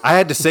 I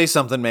had to say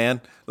something,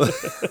 man.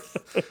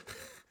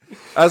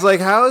 I was like,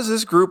 how is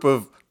this group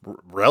of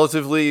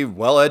relatively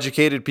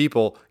well-educated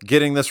people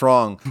getting this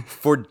wrong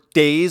for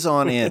days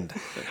on end?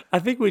 I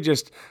think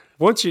it's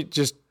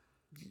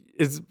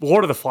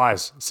Lord of the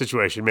Flies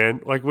situation,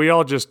 man. Like we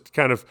all just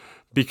kind of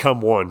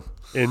become one,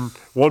 and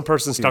one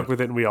person stuck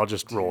with it, and we all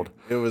just rolled.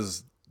 It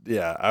was,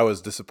 I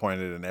was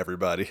disappointed in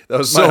everybody. That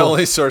was my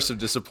only source of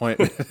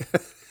disappointment.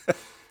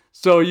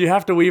 So you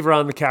have to weave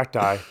around the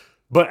cacti,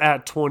 but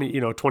at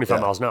 25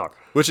 miles an hour.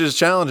 Which is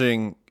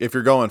challenging if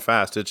you're going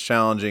fast. It's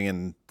challenging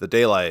in the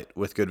daylight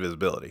with good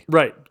visibility.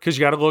 Right, because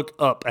you got to look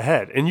up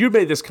ahead. And you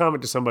made this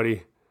comment to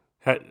somebody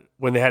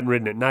when they hadn't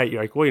ridden at night.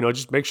 You're like, well,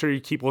 just make sure you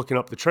keep looking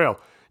up the trail.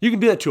 You can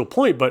do that to a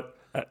point, but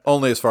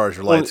only as far as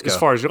your lights go. As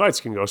far as your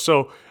lights can go.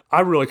 So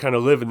I really kind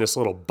of live in this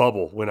little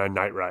bubble when I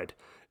night ride.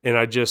 And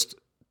I just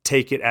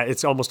take it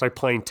it's almost like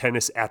playing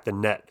tennis at the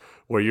net,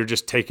 where you're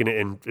just taking it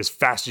in as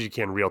fast as you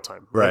can real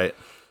time. Right.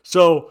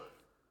 So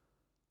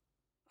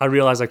I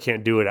realize I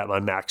can't do it at my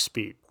max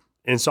speed.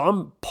 And so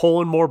I'm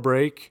pulling more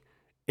brake,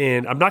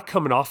 and I'm not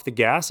coming off the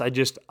gas. I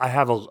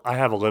have a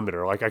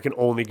limiter. Like I can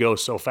only go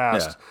so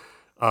fast.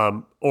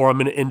 Yeah. Or I'm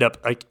going to end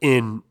up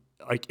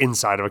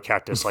inside of a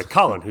cactus, like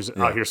Colin, who's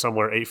out here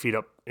somewhere 8 feet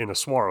up in a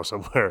saguaro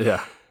somewhere.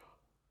 Yeah.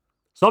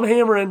 So I'm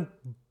hammering,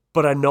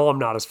 but I know I'm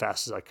not as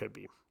fast as I could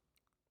be.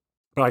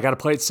 But I got to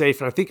play it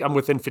safe, and I think I'm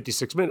within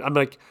 56 minutes. I'm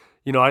like,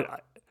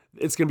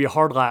 it's going to be a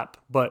hard lap,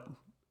 but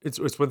it's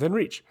within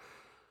reach.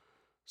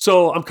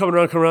 So I'm coming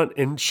around,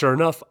 and sure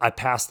enough, I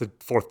pass the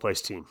 4th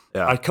place team.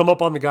 Yeah. I come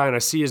up on the guy, and I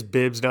see his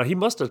bibs. Now, he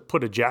must have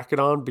put a jacket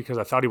on because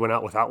I thought he went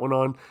out without one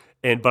on,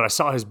 but I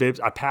saw his bibs.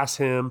 I pass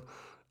him.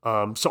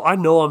 So I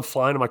know I'm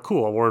flying. I'm like,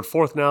 cool, we're in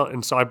 4th now.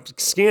 And so I'm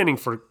scanning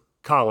for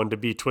Colin to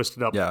be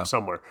twisted up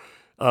somewhere.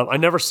 I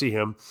never see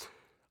him.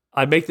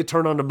 I make the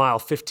turn onto mile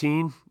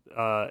 15.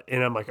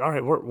 and I'm like, all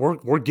right,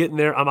 we're getting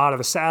there. I'm out of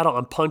the saddle.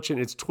 I'm punching.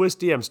 It's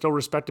twisty. I'm still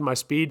respecting my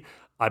speed.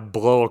 I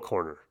blow a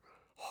corner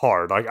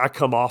hard. Like I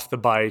come off the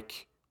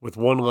bike with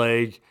one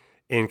leg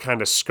and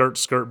kind of skirt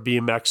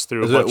BMX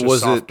through a bunch of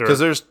soft dirt.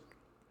 Because it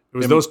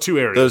was those two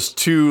areas. Those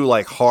two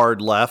like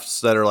hard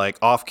lefts that are like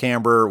off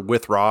camber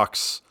with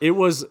rocks. It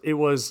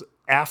was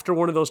after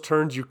one of those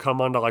turns, you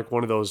come onto like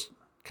one of those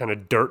kind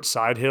of dirt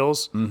side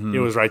hills. It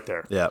was right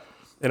there. Yeah.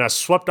 And I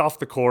swept off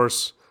the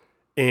course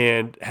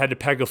and had to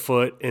peg a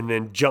foot and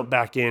then jump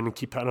back in and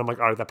keep. And I'm like,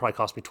 all right, that probably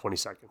cost me 20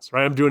 seconds,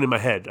 right? I'm doing it in my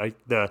head, like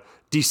the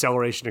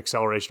deceleration,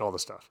 acceleration, all the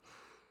stuff.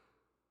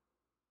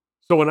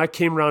 So when I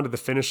came around to the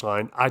finish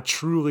line, I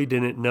truly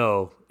didn't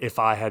know if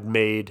I had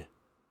made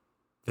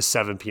the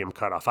 7 p.m.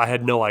 cutoff. I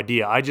had no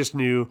idea. I just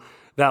knew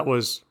that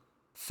was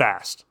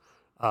fast.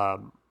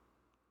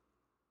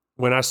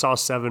 When I saw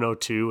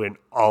 7:02 and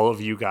all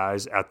of you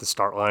guys at the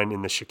start line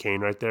in the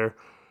chicane right there,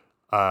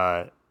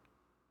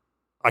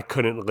 I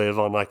couldn't live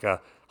on like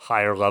a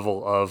higher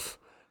level of,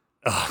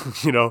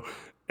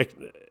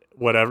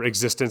 whatever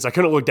existence. I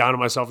couldn't look down at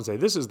myself and say,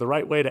 this is the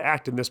right way to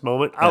act in this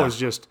moment. I was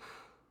just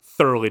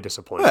thoroughly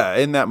disappointed. Yeah,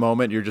 in that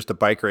moment, you're just a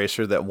bike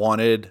racer that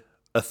wanted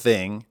a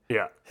thing.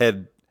 Yeah.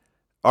 Had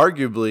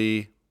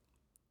arguably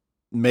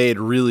made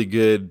really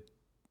good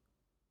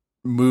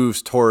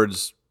moves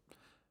towards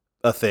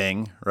a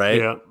thing, right?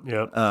 Yeah,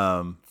 yeah.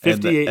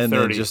 58:30, and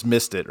then just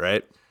missed it,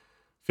 right?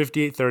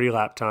 58:30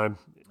 lap time.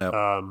 Yep.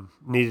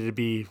 Needed to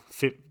be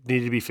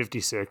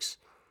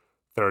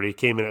 56:30.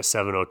 Came in at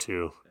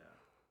 7:02.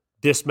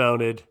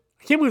 Dismounted.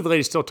 I can't believe the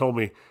lady still told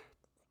me,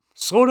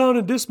 slow down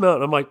and dismount.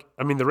 And I'm like,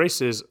 I mean, the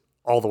race is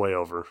all the way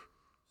over.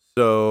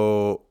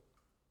 So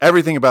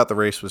everything about the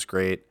race was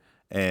great,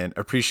 and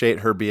appreciate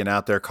her being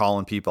out there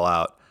calling people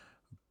out.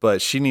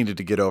 But she needed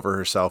to get over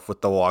herself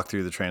with the walk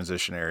through the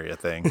transition area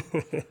thing.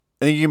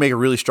 I think you can make a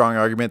really strong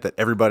argument that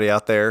everybody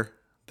out there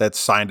that's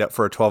signed up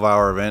for a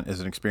 12-hour event is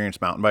an experienced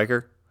mountain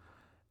biker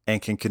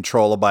and can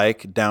control a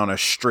bike down a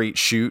straight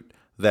chute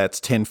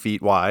that's 10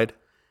 feet wide.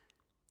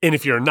 And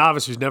if you're a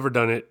novice who's never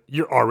done it,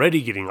 you're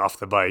already getting off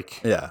the bike.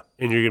 Yeah.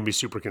 And you're going to be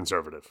super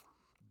conservative.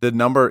 She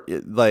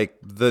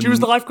was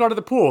the lifeguard of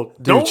the pool.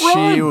 Dude, Don't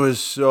run. She was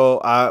so,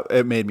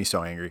 it made me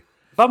so angry.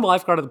 If I'm a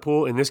lifeguard of the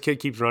pool and this kid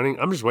keeps running,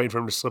 I'm just waiting for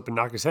him to slip and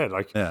knock his head.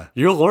 Like, yeah.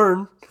 You'll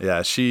learn. Yeah,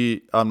 I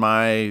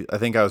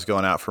think I was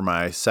going out for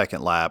my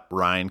second lap.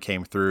 Ryan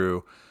came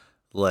through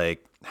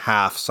like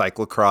half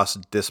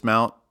cyclocross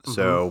dismount.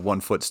 So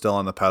 1 foot still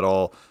on the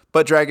pedal,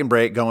 but dragging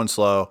brake, going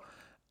slow.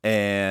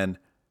 And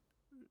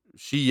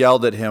she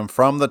yelled at him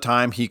from the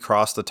time he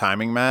crossed the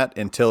timing mat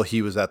until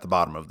he was at the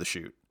bottom of the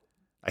chute.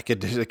 I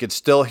could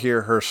still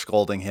hear her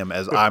scolding him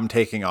as I'm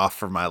taking off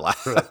for my lap.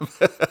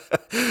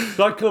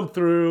 So I come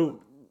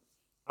through,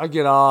 I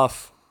get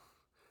off,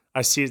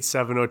 I see it's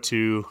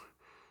 7:02.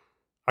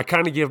 I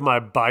kind of give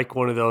my bike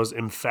one of those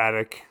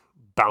emphatic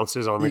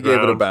bounces on the ground. You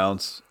gave it a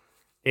bounce.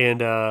 And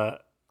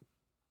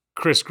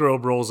Chris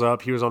Grobe rolls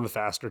up. He was on the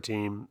faster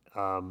team.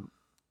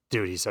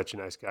 Dude, he's such a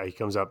nice guy. He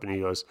comes up and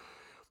he goes,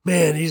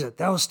 man,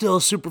 that was still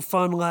a super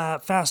fun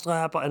lap, fast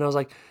lap. And I was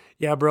like,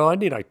 yeah, bro, I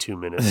need like 2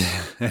 minutes.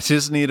 I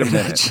just need a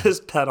minute.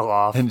 Just pedal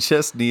off. And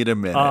just need a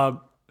minute.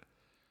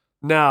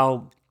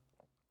 Now,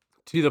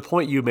 to the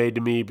point you made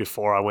to me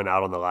before I went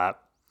out on the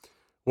lap,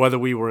 whether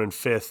we were in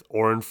 5th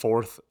or in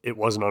 4th, it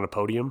wasn't on a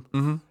podium.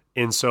 Mm-hmm.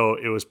 And so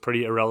it was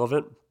pretty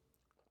irrelevant.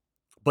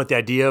 But the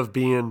idea of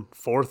being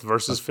 4th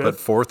versus 5th. But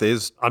 4th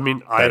is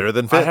better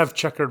than 5th. I have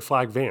checkered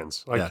flag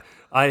vans. Like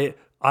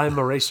I'm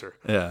a racer.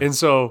 Yeah. And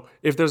so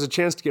if there's a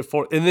chance to get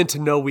 4th, and then to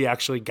know we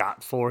actually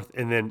got 4th,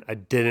 and then I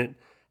didn't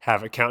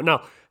have it count.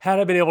 Now, had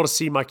I been able to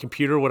see my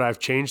computer, would I have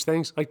changed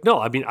things? Like, no.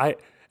 I mean,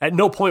 at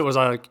no point was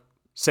I like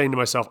saying to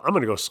myself, I'm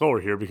going to go slower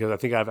here because I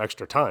think I have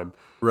extra time.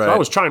 Right. So I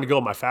was trying to go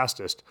my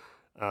fastest.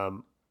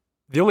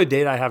 The only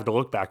data I have to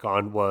look back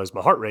on was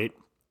my heart rate.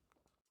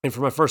 And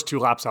for my first 2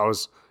 laps, I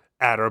was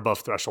at or above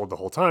threshold the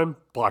whole time,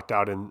 blocked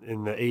out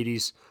in the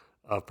 80s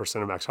of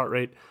percent of max heart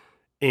rate.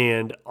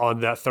 And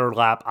on that 3rd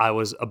lap, I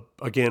was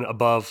again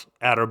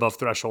at or above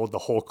threshold the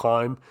whole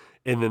climb.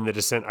 And then the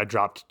descent, I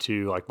dropped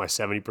to like my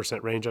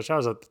 70% range. I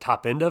was at the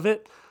top end of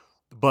it,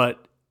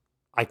 but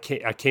I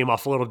came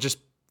off a little, just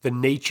the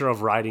nature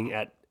of riding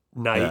at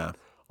night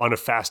on a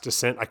fast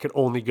descent. I could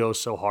only go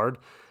so hard.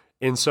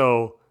 And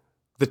so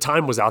the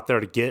time was out there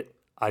to get,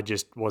 I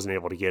just wasn't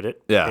able to get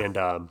it. Yeah. And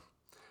I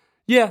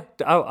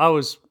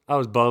was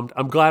bummed.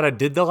 I'm glad I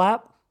did the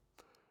lap,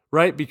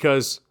 right?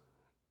 Because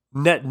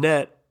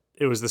net,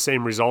 it was the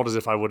same result as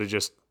if I would have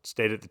just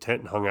stayed at the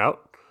tent and hung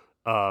out.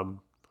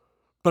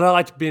 But I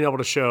liked being able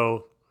to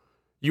show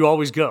you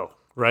always go,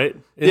 right?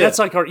 And that's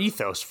like our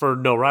ethos for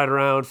No Ride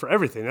Around, for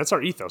everything. That's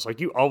our ethos.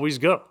 Like, you always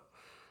go.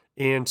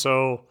 And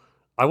so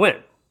I went,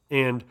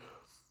 and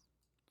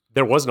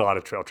there wasn't a lot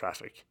of trail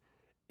traffic.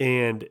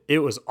 And it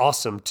was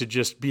awesome to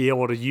just be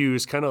able to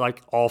use kind of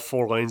like all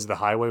 4 lanes of the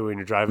highway when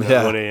you're driving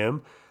at 1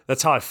 a.m.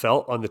 That's how I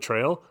felt on the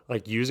trail,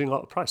 like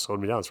probably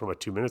slowed me down. So my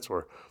 2 minutes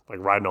were like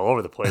riding all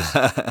over the place.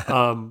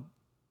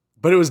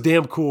 But it was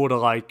damn cool to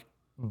like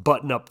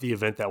button up the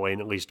event that way and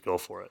at least go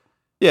for it.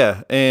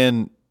 Yeah,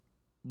 and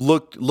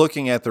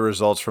looking at the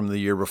results from the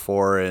year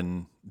before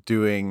and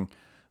doing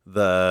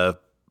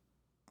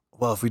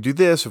if we do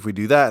this, if we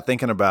do that,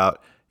 thinking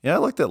about, I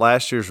looked at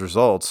last year's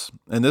results,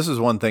 and this is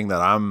one thing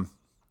that I'm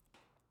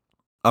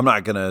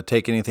not going to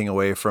take anything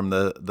away from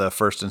the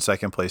first and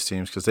second place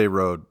teams because they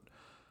rode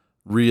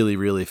really,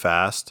 really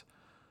fast.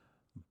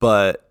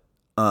 But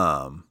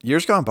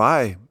years gone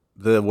by,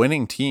 the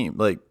winning team,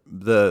 like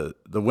the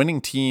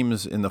winning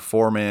teams in the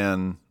four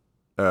men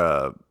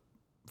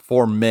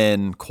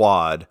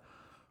quad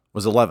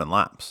was 11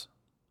 laps.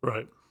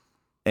 Right.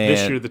 And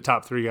this year, the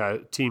top three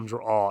teams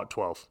were all at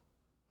 12.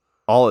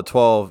 All at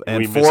 12,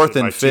 and fourth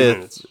and fifth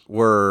minutes.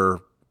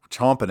 were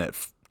chomping at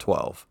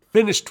 12.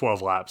 Finished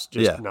 12 laps,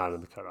 just not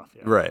in the cutoff.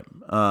 Yeah. Right.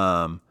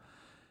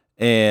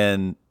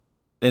 And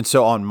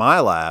so on my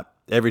lap,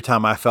 every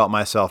time I felt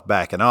myself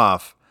backing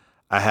off,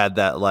 I had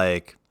that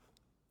like,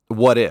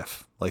 what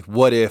if? Like,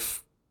 what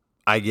if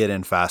I get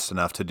in fast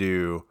enough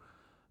to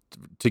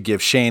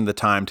give Shane the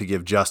time, to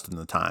give Justin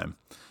the time?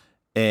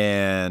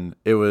 And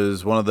it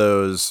was one of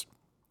those,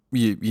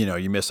 you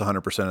miss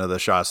 100% of the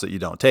shots that you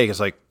don't take. It's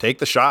like, take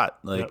the shot.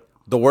 Like,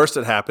 the worst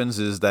that happens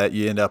is that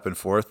you end up in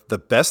fourth. The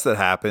best that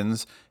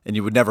happens, and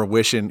you would never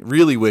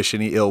really wish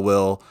any ill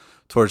will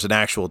towards an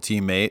actual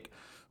teammate,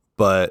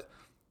 but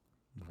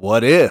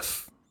what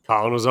if?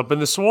 Colin was up in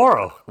the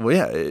Saguaro. Well,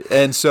 yeah.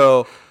 And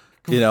so,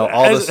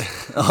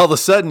 all of a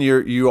sudden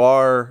you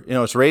are,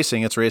 it's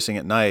racing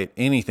at night.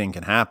 Anything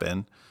can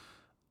happen,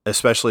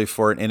 especially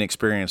for an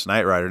inexperienced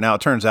night rider. Now,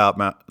 it turns out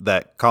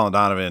that Colin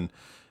Donovan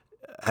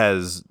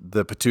has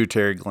the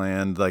pituitary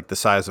gland like the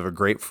size of a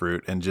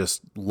grapefruit and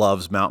just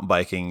loves mountain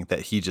biking, that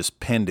he just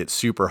pinned it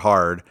super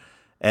hard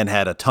and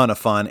had a ton of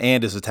fun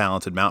and is a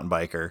talented mountain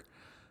biker.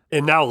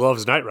 And now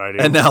loves night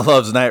riding.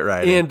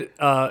 And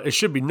it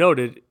should be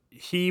noted,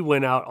 he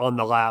went out on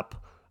the lap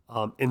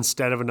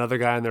instead of another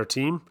guy on their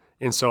team.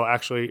 And so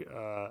actually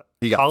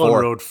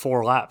Colin rode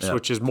 4 laps,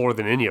 which is more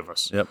than any of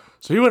us. Yep.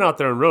 So he went out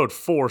there and rode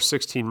 4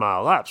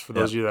 16-mile laps. For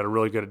those of you that are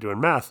really good at doing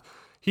math,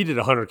 he did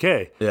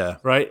 100K. Yeah.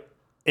 Right?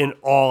 And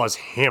all as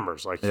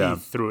hammers, like he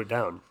threw it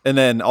down. And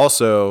then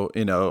also,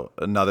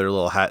 another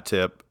little hat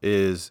tip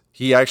is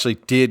he actually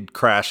did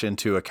crash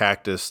into a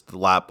cactus the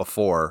lap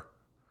before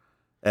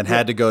and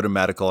had to go to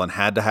medical and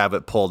had to have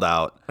it pulled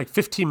out. Like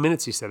 15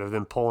 minutes, he said, of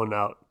them pulling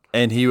out.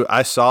 And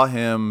I saw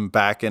him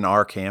back in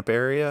our camp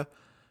area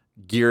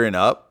gearing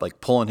up,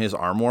 like pulling his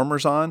arm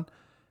warmers on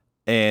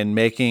and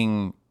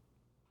making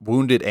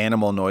wounded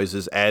animal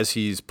noises as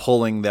he's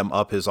pulling them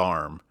up his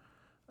arm.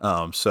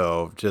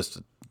 So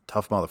just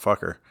tough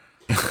motherfucker.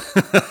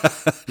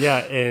 Yeah,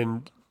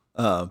 and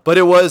but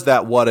it was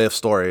that what if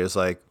story. Is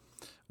like,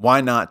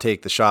 why not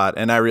take the shot?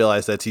 And I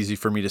realize that's easy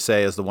for me to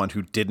say as the one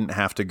who didn't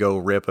have to go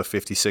rip a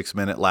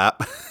 56-minute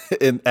lap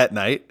at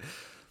night.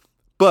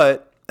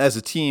 But as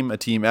a team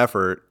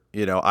effort,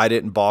 I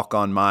didn't balk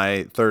on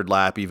my third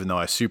lap, even though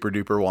I super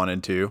duper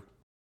wanted to.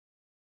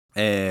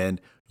 And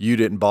you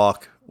didn't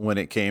balk when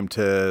it came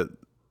to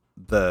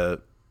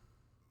the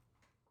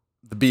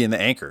being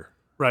the anchor.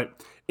 Right.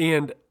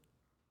 And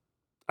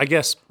I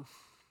guess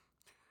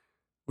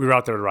we were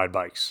out there to ride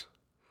bikes.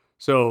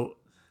 So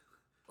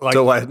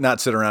why not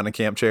sit around in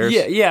camp chairs?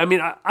 Yeah. I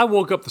mean, I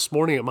woke up this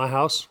morning at my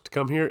house to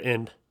come here,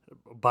 and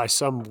by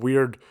some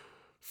weird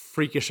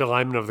freakish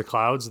alignment of the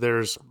clouds,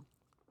 there's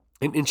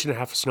an inch and a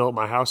half of snow at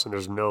my house, and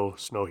there's no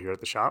snow here at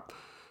the shop.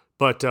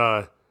 But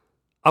I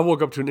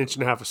woke up to an inch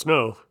and a half of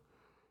snow,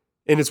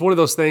 and it's one of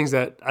those things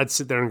that I'd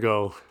sit there and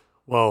go,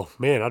 well,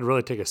 man, I'd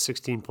really take a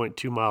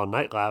 16.2 mile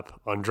night lap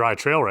on dry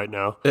trail right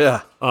now.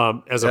 Yeah.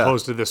 As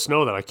opposed to the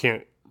snow that I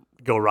can't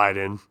go ride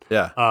in.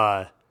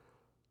 Yeah.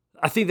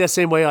 I think that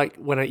same way, like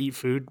when I eat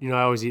food,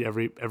 I always eat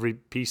every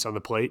piece on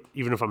the plate,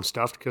 even if I'm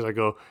stuffed, because I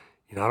go,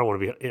 I don't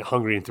want to be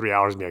hungry in 3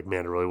 hours and be like,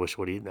 man, I really wish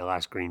I would have eaten that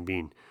last green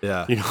bean.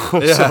 Yeah.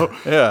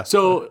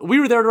 So we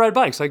were there to ride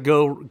bikes. Like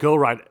go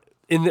ride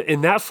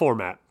in that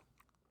format.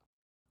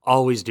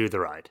 Always do the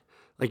ride.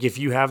 Like if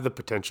you have the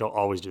potential,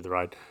 always do the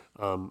ride.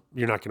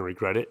 You're not going to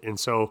regret it. And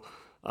so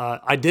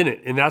I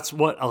didn't. And that's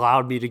what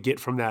allowed me to get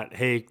from that,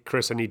 hey,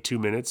 Chris, I need 2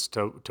 minutes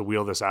to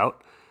wheel this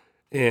out.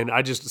 And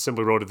I just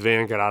simply rode to the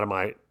van, got out of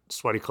my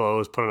sweaty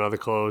clothes, put on other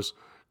clothes,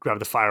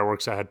 grabbed the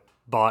fireworks I had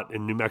bought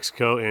in New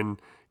Mexico, and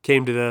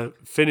came to the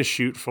finish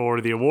shoot for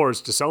the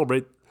awards to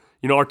celebrate,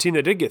 our team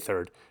that did get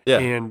third. Yeah.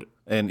 And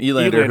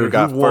Elander who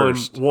got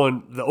first.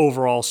 Won the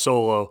overall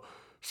solo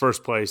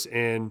first place.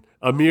 And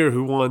Amir,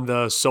 who won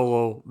the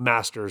solo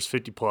masters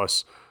 50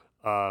 plus,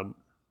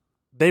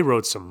 they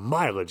rode some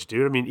mileage,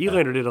 dude. I mean,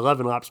 Elander did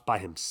 11 laps by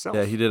himself.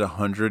 Yeah, he did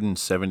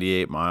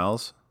 178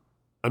 miles.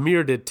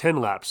 Amir did 10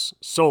 laps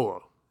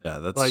solo. Yeah,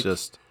 that's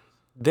just...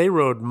 They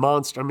rode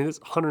monster. I mean, it's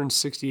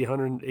 160,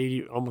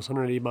 180, almost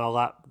 180 mile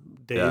lap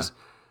days.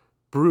 Yeah.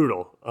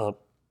 Brutal.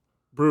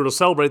 Brutal.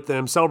 Celebrate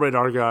them. Celebrate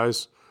our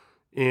guys.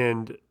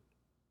 And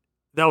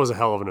that was a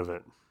hell of an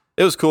event.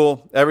 It was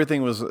cool.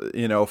 Everything was,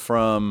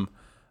 from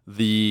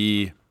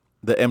the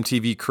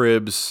MTV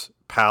Cribs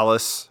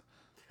Palace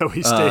that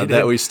we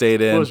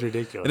stayed in. It was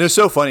ridiculous. And it was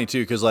so funny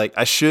too, because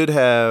I should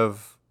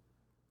have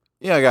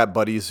Yeah, I got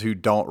buddies who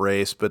don't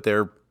race, but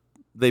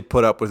they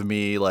put up with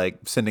me like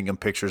sending them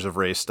pictures of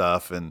race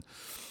stuff, and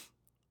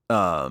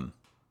I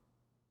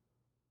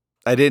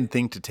didn't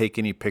think to take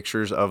any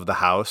pictures of the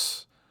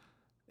house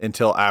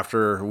until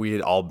after we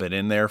had all been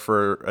in there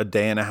for a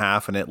day and a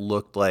half, and it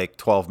looked like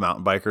 12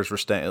 mountain bikers were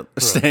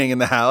staying in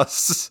the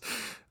house.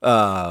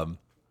 But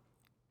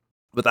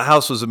the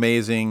house was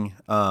amazing.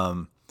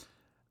 I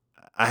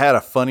had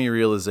a funny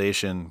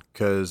realization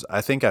because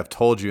I think I've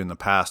told you in the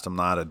past I'm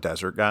not a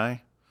desert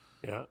guy.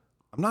 Yeah.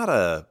 I'm not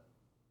a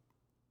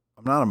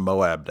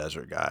Moab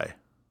desert guy.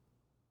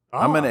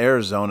 I'm an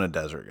Arizona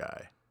desert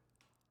guy.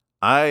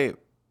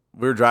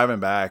 We were driving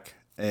back,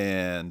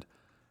 and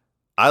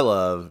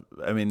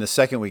the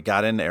second we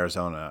got into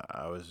Arizona,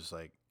 I was just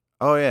like,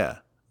 oh yeah,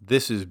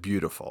 this is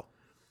beautiful.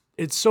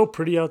 It's so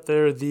pretty out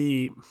there.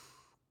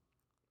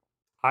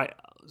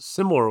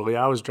 Similarly,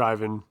 I was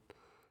driving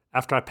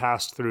after I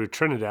passed through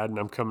Trinidad, and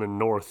I'm coming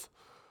north.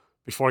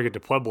 Before I get to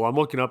Pueblo, I'm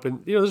looking up,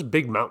 and there's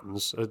big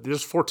mountains.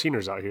 There's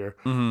 14ers out here.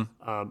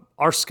 Mm-hmm.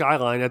 Our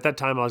skyline at that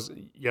time,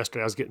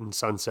 yesterday I was getting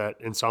sunset,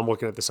 and so I'm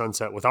looking at the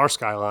sunset with our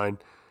skyline,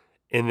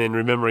 and then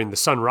remembering the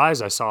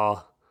sunrise I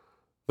saw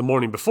the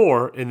morning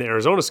before in the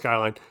Arizona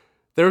skyline.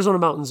 The Arizona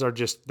mountains are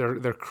just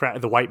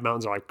the White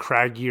Mountains are like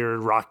craggier,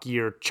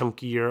 rockier,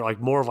 chunkier, like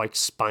more of like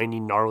spiny,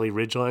 gnarly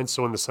ridgelines.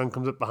 So when the sun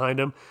comes up behind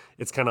them,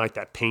 it's kind of like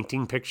that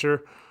painting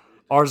picture.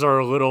 Ours are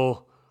a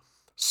little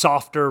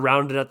softer,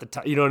 rounded at the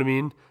top. You know what I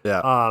mean?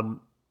 Yeah.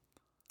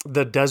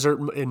 The desert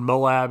in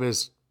Moab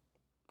is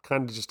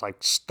kind of just like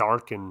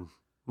stark and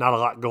not a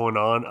lot going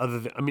on other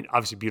than,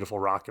 obviously beautiful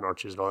rock and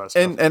arches and all that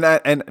stuff.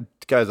 And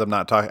guys, I'm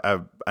not talking,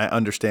 I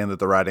understand that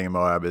the riding in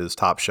Moab is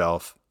top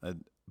shelf,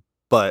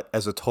 but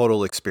as a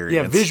total experience.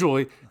 Yeah,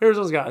 visually,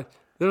 Arizona's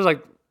there's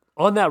like,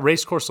 on that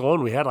race course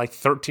alone, we had like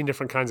 13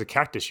 different kinds of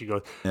cactus you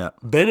go. Yeah.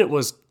 Bennett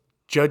was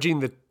judging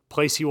the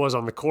place he was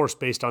on the course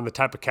based on the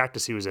type of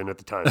cactus he was in at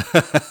the time.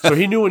 So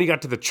he knew when he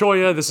got to the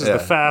Cholla, this is the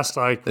fast,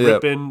 like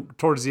ripping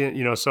towards the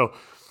end, so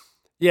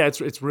yeah,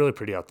 it's really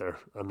pretty out there.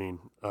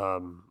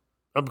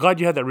 I'm glad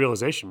you had that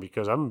realization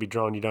because I'm going to be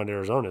drawing you down to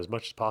Arizona as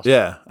much as possible.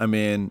 Yeah.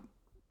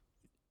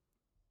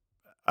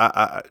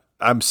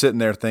 I'm sitting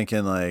there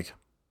thinking like,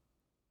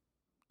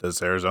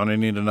 does Arizona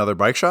need another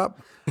bike shop?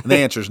 And the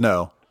answer is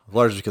no,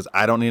 largely because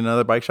I don't need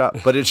another bike shop,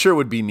 but it sure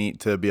would be neat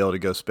to be able to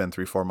go spend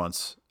 3-4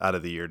 months out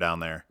of the year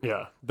down there.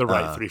 Yeah. The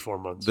right 3-4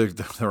 months.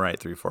 The right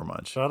 3-4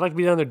 months. So I'd like to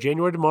be down there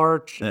January to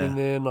March and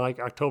then like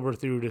October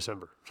through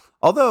December.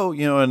 Although,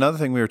 another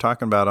thing we were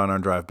talking about on our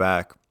drive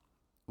back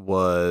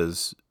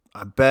was,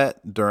 I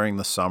bet during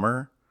the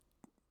summer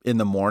in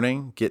the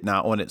morning, getting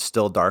out when it's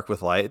still dark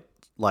with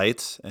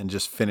lights and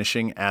just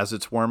finishing as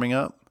it's warming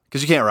up.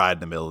 Because you can't ride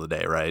in the middle of the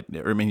day, right?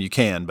 You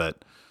can,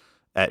 but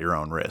at your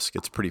own risk.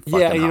 It's pretty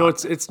fucking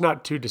hot. It's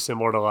not too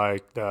dissimilar to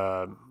like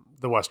the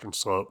Western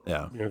Slope,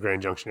 yeah,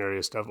 Grand Junction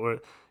area stuff.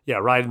 Yeah,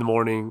 ride in the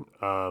morning.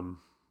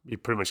 You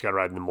pretty much got to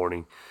ride in the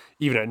morning.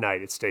 Even at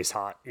night, it stays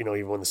hot.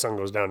 Even when the sun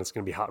goes down, it's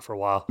going to be hot for a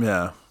while.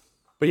 Yeah.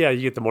 But yeah,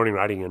 you get the morning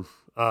riding in.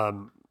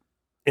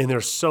 And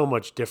there's so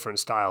many different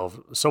styles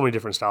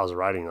of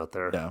riding out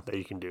there that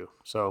you can do.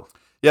 So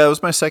yeah, it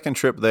was my second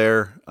trip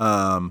there.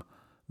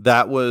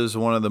 That was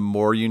one of the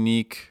more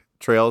unique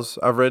trails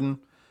I've ridden.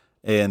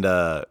 And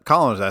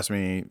Colin was asking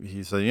me,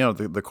 he said,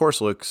 the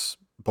course looks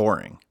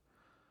boring.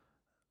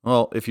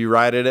 Well, if you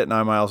ride it at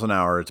 9 miles an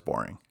hour, it's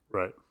boring.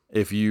 Right.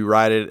 If you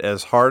ride it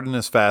as hard and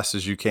as fast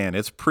as you can,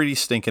 it's pretty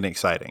stinking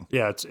exciting.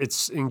 Yeah,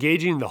 it's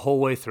engaging the whole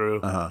way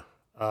through.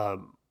 Uh-huh.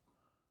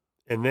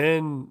 And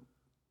then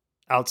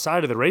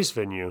outside of the race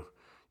venue,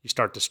 you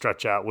start to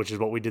stretch out, which is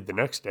what we did the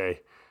next day.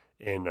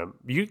 And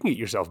you can get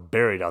yourself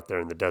buried out there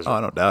in the desert. Oh,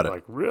 I don't doubt it.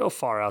 Like real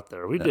far out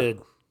there. We did,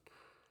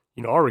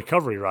 our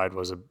recovery ride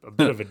was a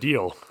bit of a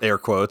deal. Air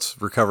quotes,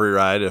 recovery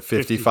ride, a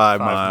 55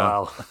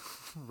 mile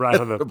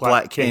ride on the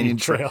Black Canyon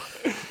Trail.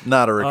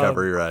 Not a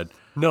recovery ride.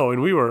 No,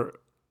 and we were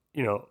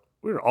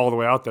all the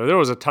way out there. There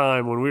was a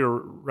time when we were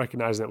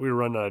recognizing that we were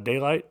running out of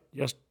daylight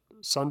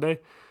Sunday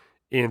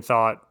and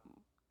thought,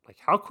 like,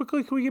 how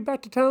quickly can we get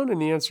back to town? And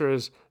the answer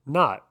is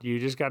not. You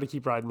just got to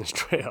keep riding this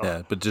trail.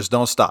 Yeah, but just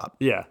don't stop.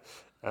 Yeah.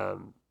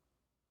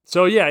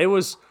 So yeah, it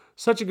was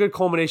such a good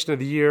culmination of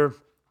the year.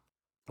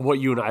 What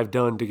you and I have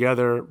done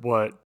together,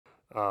 what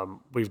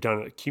we've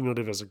done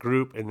cumulative as a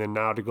group, and then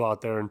now to go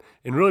out there and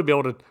really be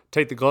able to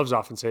take the gloves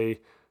off and say,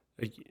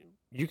 like,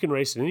 you can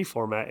race in any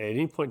format at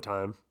any point in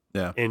time,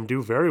 and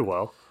do very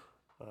well.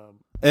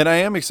 And I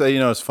am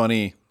excited. It's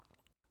funny.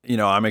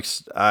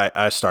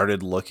 I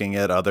started looking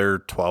at other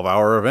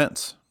 12-hour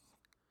events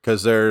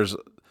because there's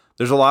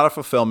a lot of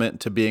fulfillment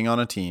to being on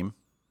a team,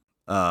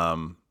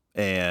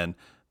 and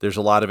there's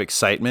a lot of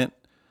excitement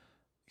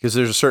because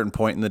there's a certain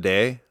point in the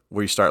day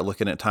where you start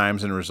looking at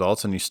times and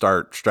results and you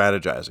start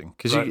strategizing.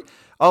 Because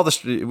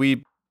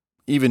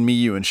even me,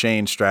 you, and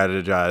Shane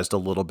strategized a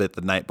little bit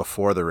the night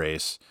before the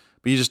race,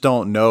 but you just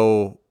don't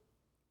know.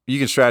 You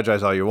can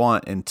strategize all you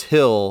want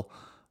until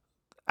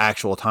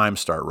actual times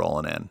start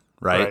rolling in,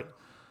 right?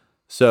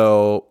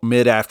 So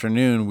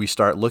mid-afternoon, we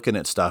start looking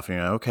at stuff. And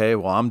okay,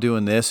 well, I'm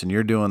doing this, and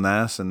you're doing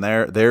this, and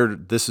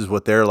this is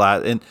what they're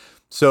allowed. And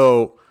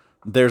so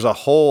there's a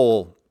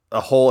whole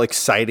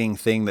exciting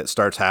thing that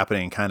starts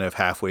happening kind of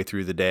halfway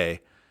through the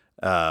day,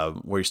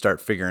 where you start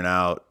figuring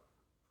out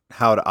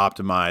how to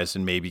optimize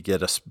and maybe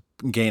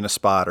gain a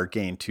spot or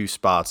gain 2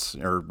 spots,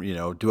 or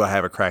do I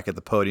have a crack at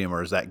the podium,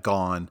 or is that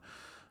gone?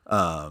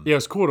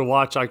 It's cool to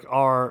watch, like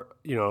our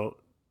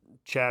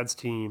Chad's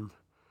team,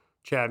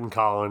 Chad and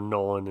Colin,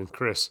 Nolan and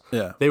Chris.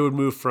 Yeah, they would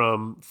move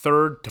from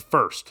third to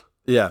first.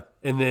 Yeah,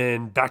 and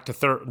then back to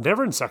third.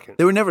 Never in second.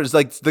 They were never, it's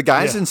like the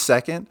guys in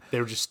second. They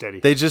were just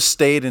steady. They just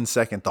stayed in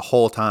second the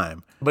whole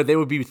time. But they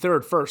would be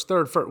third, first,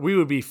 third, first. We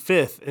would be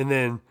fifth and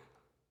then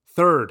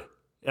third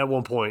at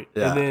one point,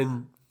 and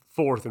then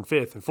fourth and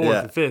fifth and fourth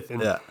and fifth.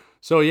 And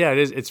so it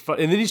is. It's fun.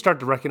 And then you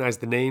start to recognize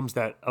the names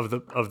that of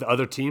the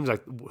other teams,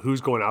 like who's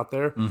going out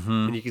there,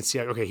 and you can see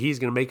like, okay, he's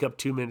going to make up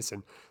 2 minutes,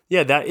 and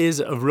that is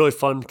a really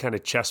fun kind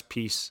of chess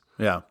piece.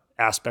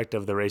 Aspect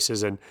of the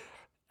races. And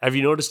have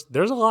you noticed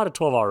there's a lot of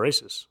 12-hour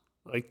races?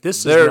 Like this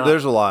is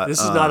there's a lot. This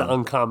is not an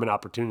uncommon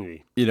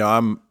opportunity. We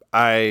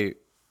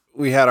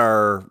had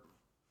our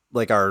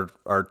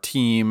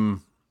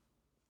team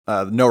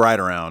no ride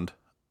around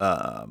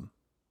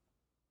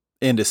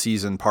end of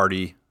season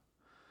party,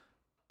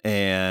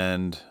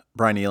 and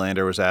Brian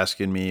Nylander was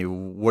asking me,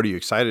 what are you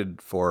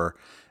excited for?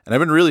 And I've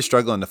been really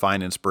struggling to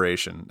find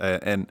inspiration.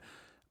 And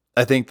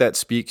I think that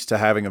speaks to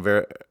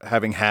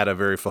having had a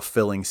very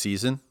fulfilling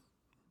season.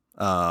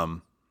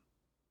 Had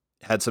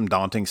some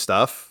daunting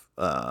stuff,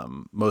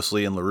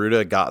 mostly in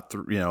Laruda, got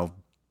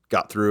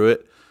through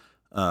it.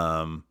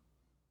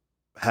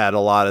 Had a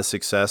lot of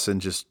success in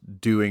just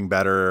doing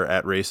better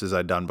at races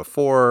I'd done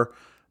before,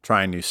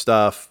 trying new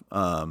stuff.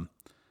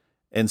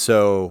 And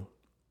so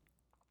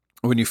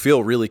when you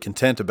feel really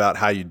content about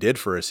how you did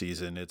for a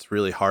season, it's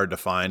really hard to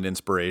find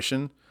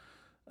inspiration,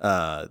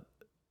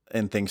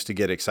 and things to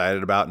get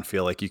excited about and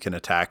feel like you can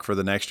attack for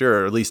the next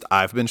year, or at least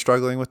I've been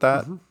struggling with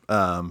that,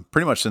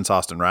 pretty much since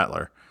Austin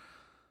Rattler.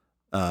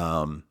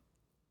 And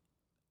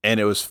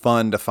it was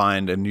fun to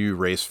find a new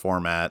race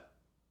format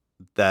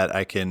that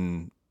I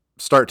can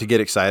start to get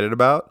excited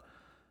about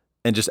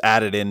and just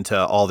add it into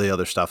all the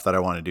other stuff that I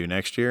want to do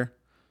next year.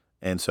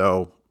 And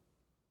so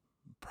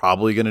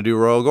probably going to do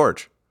Royal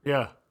Gorge.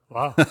 Yeah.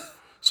 Wow.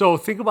 So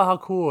think about how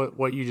cool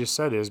what you just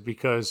said is,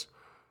 because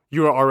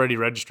you are already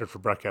registered for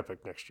Breck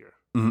Epic next year.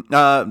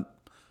 I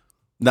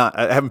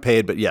haven't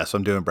paid, but yes,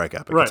 I'm doing Breck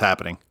Epic. Right. It's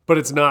happening. But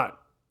it's not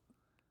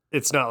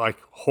like,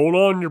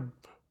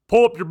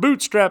 pull up your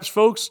bootstraps,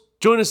 folks.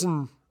 Join us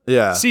in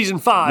season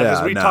 5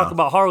 as we talk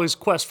about Harley's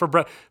quest for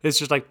Breck. It's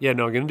just like, I'm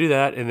going to do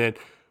that. And then,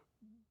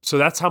 so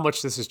that's how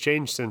much this has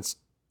changed since,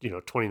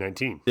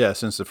 2019. Yeah.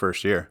 Since the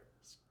first year.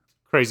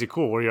 Crazy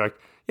cool. Where you're like,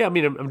 I'm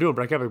doing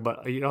Breck Epic,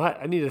 but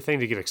I need a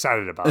thing to get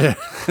excited about. Yeah,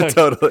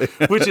 totally.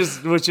 which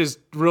is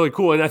really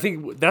cool. And I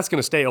think that's going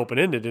to stay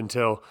open-ended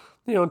until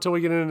we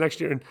get into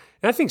next year. And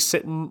I think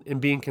sitting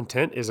and being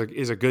content is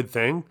a good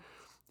thing.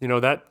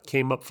 That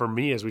came up for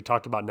me as we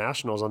talked about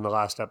nationals on the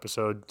last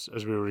episode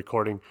as we were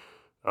recording.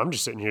 I'm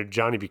just sitting here,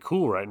 Johnny be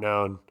cool right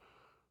now. And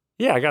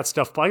I got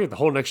stuff planned. The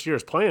whole next year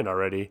is planned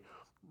already.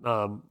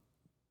 But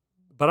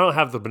I don't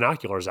have the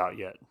binoculars out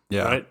yet.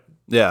 Yeah. Right?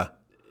 Yeah.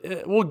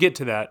 We'll get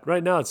to that.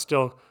 Right now, it's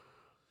still,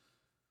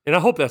 and I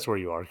hope that's where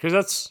you are, because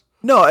that's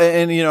no.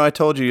 And I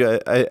told you,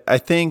 I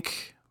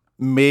think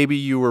maybe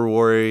you were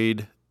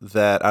worried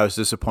that I was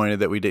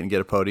disappointed that we didn't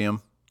get a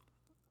podium.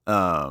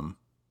 And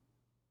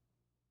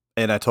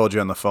I told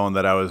you on the phone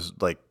that I was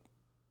like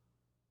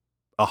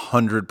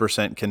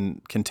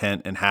 100%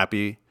 content and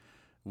happy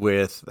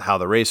with how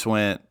the race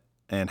went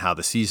and how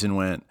the season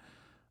went.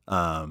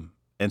 And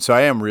so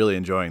I am really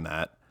enjoying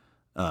that.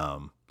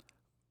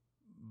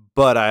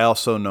 But I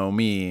also know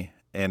me,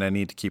 and I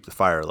need to keep the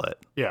fire lit.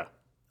 Yeah.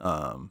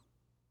 And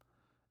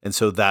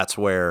so that's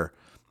where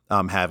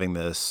I'm having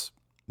this,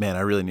 man,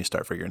 I really need to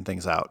start figuring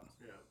things out.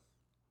 Yeah.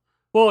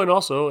 Well, and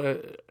also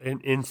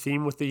in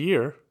theme with the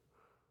year,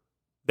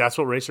 that's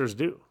what racers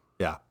do.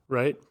 Yeah.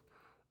 Right?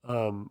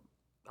 I'm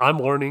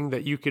learning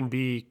that you can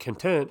be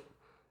content,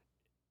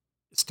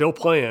 still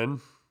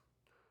plan,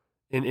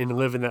 and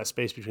live in that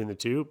space between the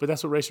two. But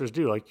that's what racers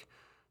do. Like,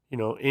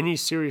 any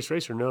serious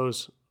racer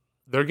knows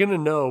they're going to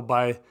know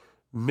by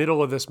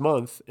middle of this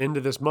month, end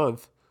of this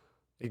month,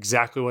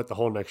 exactly what the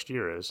whole next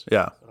year is.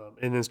 Yeah.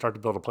 And then start to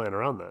build a plan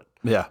around that.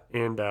 Yeah.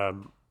 And,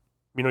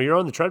 you're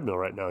on the treadmill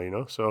right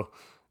now, so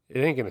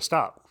it ain't going to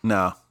stop.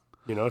 No.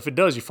 If it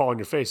does, you fall on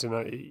your face,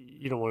 and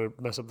you don't want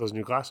to mess up those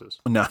new glasses.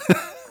 No.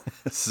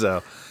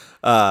 So,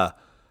 but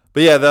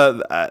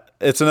yeah,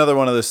 it's another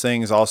one of those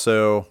things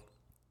also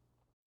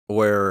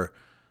where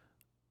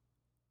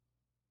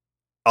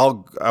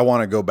I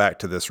want to go back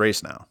to this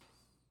race now.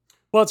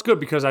 Well, it's good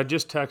because I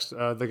just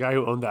texted the guy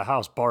who owned that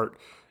house, Bart,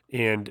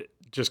 and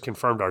just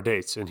confirmed our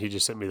dates, and he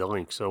just sent me the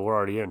link. So we're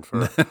already in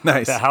for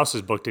nice. That house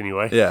is booked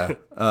anyway. Yeah.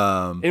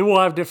 And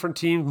we'll have different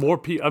teams, more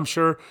people. I'm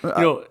sure.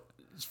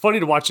 It's funny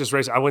to watch this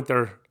race. I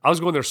was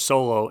going there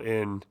solo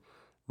in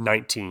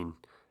 19,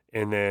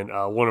 And then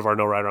one of our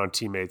no ride around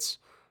teammates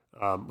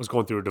was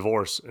going through a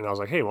divorce, and I was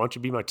like, "Hey, why don't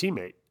you be my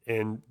teammate?"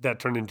 And that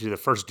turned into the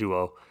first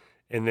duo.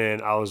 And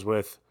then I was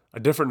with a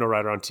different no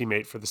ride around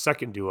teammate for the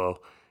second duo,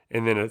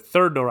 and then a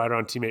third no ride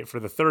around teammate for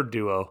the third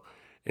duo.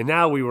 And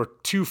now we were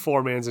 2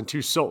 4-mans and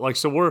 2 so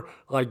we're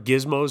like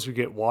gizmos who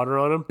get water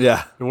on them.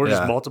 Yeah. And we're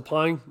just Yeah.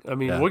 multiplying. I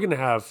mean, we're going to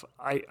have,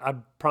 I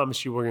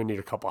promise you, we're going to need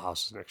a couple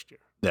houses next year.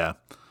 Yeah.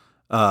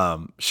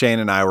 Shane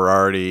and I were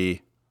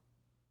already,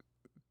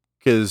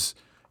 because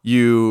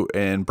you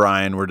and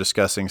Brian were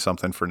discussing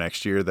something for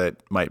next year that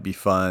might be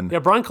fun. Yeah,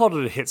 Brian called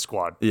it a hit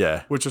squad.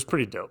 Yeah. Which was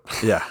pretty dope.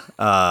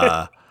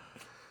 Yeah.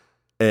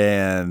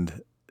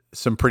 And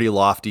some pretty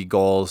lofty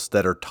goals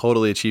that are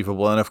totally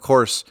achievable. And of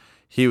course,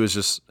 he was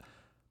just,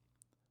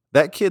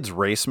 that kid's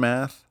race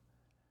math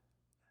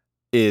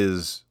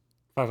is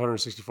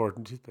 564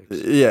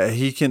 toothpicks. Yeah,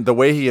 he can, the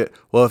way he, if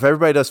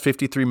everybody does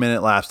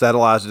 53-minute laps, that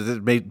allows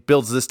it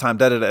builds this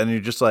time, and you're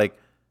just like,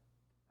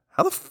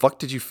 how the fuck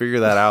did you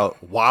figure that out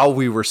while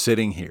we were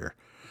sitting here?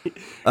 With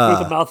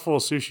a mouthful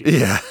of sushi.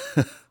 Yeah.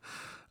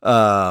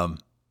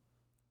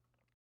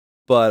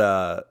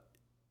 But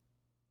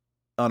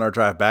on our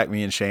drive back,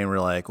 me and Shane were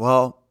like,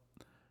 well,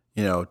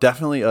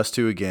 definitely us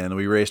two again.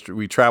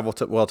 We travel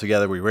well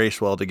together. We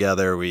raced well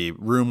together. We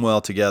room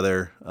well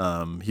together.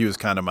 He was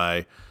kind of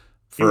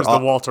he was the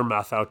Walter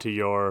Matthau to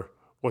your,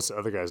 what's the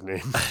other guy's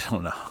name? I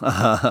don't know.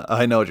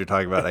 I know what you're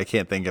talking about. I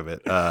can't think of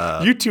it.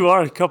 You two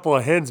are a couple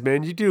of hens,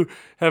 man. You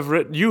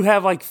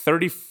have like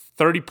 30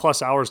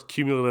 plus hours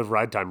cumulative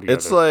ride time together.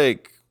 It's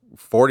like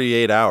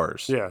 48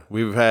 hours. Yeah.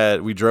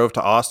 We drove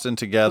to Austin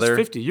together.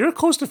 That's 50. You're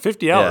close to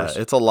 50 hours.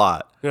 Yeah, it's a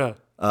lot. Yeah.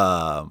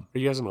 Are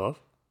you guys in love?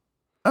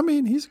 I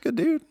mean, he's a good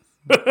dude.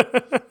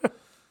 I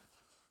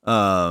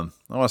don't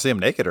want to see him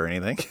naked or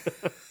anything.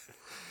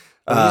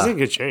 He's in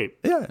good shape.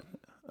 Yeah.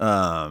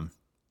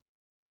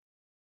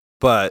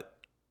 But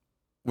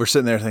we're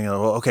sitting there thinking,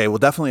 well, okay, well,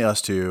 definitely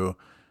us two.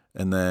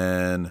 And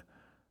then,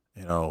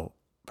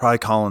 probably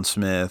Colin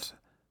Smith.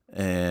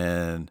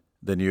 And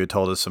then you had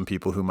told us some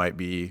people who might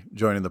be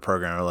joining the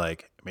program are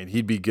like, I mean,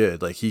 he'd be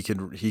good. Like he could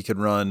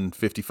run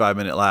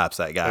 55-minute laps,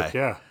 that guy. Heck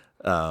yeah.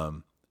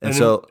 And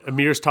so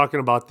Amir's talking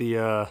about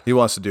the he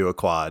wants to do a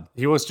quad.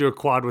 He wants to do a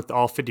quad with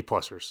all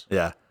 50-plussers.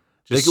 Yeah.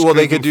 Just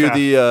They could do fast.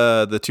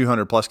 the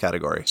 200-plus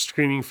category.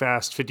 Screaming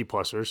fast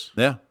 50-plussers.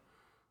 Yeah.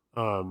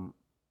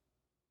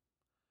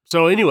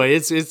 So anyway,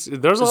 it's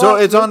there's a lot. So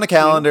it's on the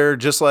calendar,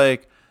 just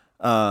like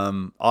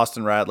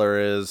Austin Rattler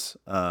is.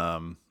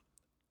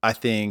 I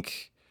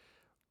think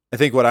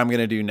what I'm going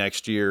to do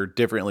next year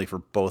differently for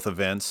both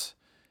events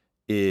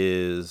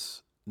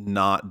is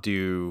not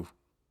do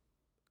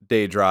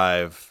day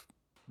drive,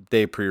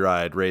 day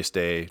pre-ride, race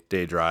day,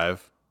 day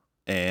drive,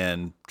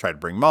 and try to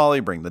bring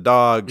Molly, bring the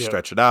dog,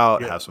 stretch it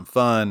out, have some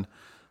fun.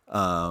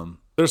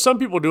 There's some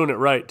people doing it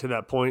right to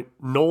that point.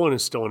 Nolan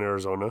is still in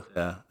Arizona.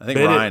 Yeah, I think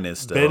Ryan is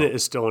still. Bennett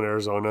is still in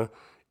Arizona.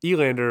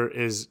 Elander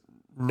is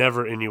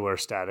never anywhere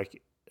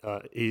static.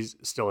 He's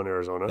still in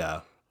Arizona.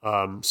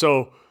 Yeah.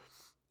 So,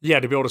 yeah,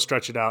 to be able to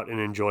stretch it out and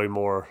enjoy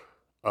more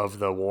of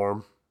the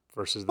warm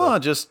versus the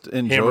just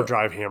enjoy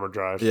hammer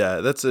drive. Yeah,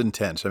 that's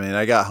intense. I mean,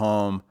 I got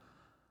home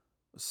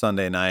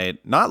Sunday night,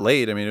 not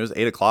late. I mean, it was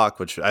 8:00,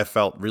 which I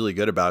felt really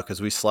good about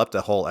because we slept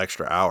a whole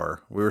extra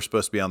hour. We were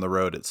supposed to be on the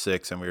road at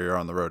 6 and we were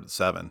on the road at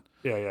 7.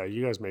 Yeah,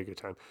 you guys made good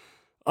time.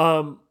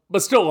 But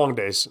still long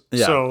days.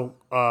 Yeah. So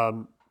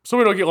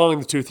we don't get long in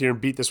the tooth here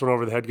and beat this one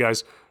over the head,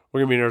 guys.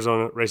 We're going to be in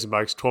Arizona racing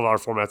bikes. 12-hour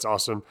format's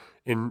awesome.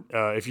 And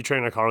if you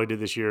train like Harley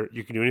did this year,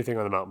 you can do anything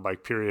on the mountain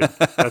bike, period.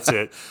 That's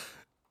it.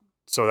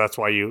 So that's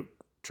why you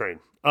train.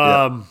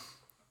 I'm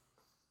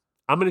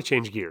going to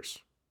change gears.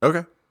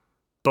 Okay.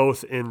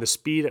 Both in the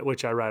speed at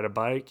which I ride a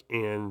bike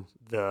and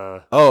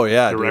the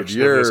direction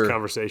dude, of this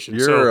conversation.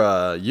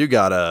 You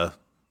gotta.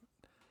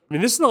 I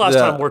mean, this is the last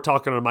time we're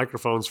talking on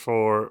microphones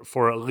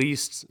for at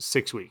least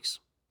 6 weeks.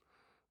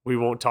 We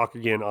won't talk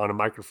again on a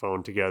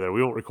microphone together.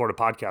 We won't record a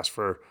podcast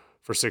for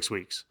 6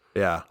 weeks.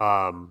 Yeah.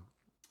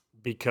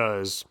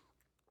 Because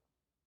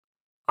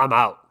I'm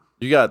out.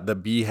 You got the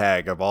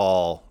BHAG of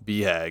all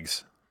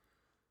BHAGs.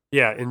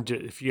 Yeah, and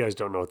if you guys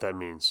don't know what that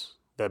means,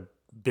 that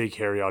big,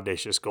 hairy,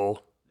 audacious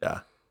goal.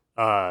 Yeah.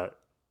 I'm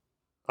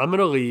going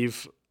to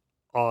leave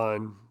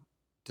on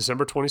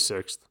December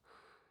 26th,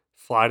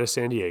 fly to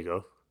San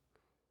Diego.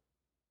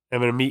 I'm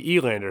going to meet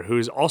Elander, who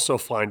is also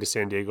flying to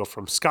San Diego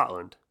from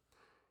Scotland.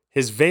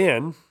 His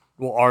van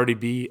will already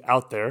be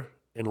out there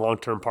in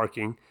long-term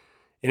parking.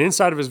 And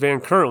inside of his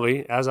van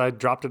currently, as I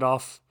dropped it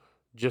off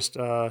just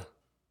on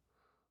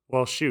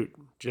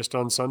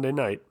Sunday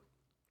night,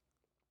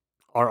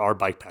 are our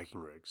bike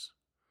packing rigs.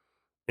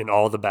 And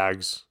all the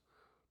bags,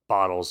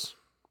 bottles,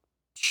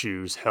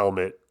 shoes,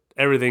 helmet,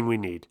 everything we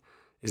need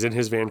is in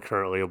his van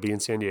currently. It'll be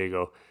in San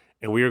Diego.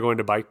 And we are going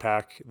to bike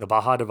pack the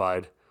Baja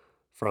Divide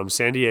from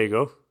San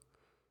Diego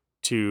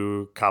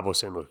to Cabo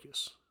San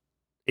Lucas.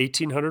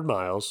 1,800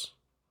 miles,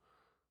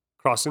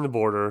 crossing the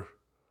border,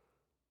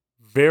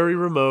 very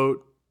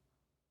remote,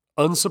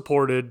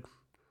 unsupported,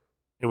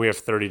 and we have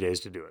 30 days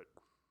to do it.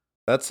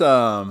 That's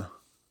no.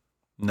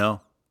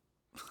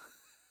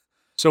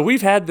 So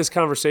we've had this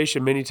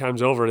conversation many times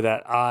over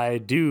that I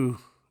do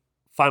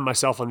find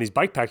myself on these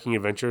bikepacking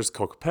adventures,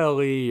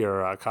 Kokopelli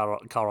or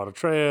Colorado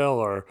Trail,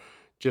 or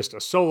just a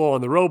solo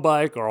on the road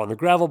bike or on the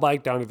gravel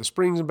bike down to the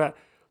springs and back.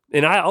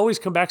 And I always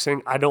come back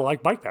saying, I don't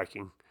like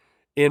bikepacking.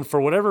 And for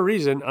whatever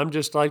reason, I'm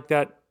just like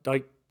that,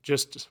 I'm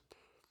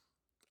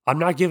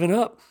not giving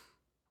up.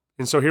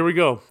 And so here we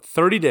go,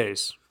 30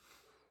 days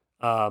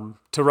to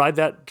ride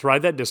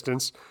that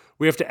distance.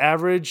 We have to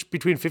average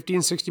between 50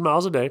 and 60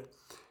 miles a day.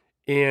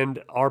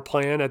 And our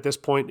plan at this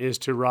point is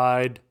to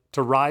ride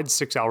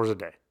 6 hours a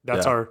day.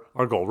 That's our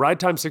goal. Ride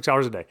time 6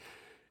 hours a day.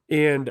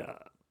 And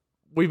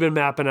we've been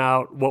mapping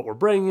out what we're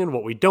bringing,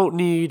 what we don't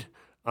need,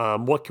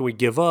 what can we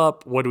give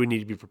up, what do we need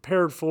to be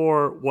prepared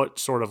for, what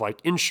sort of like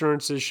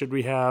insurances should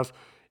we have,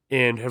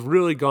 and have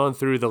really gone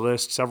through the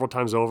list several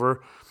times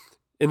over.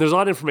 And there's a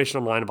lot of information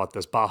online about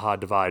this Baja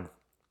Divide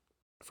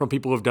from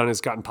people who have done it.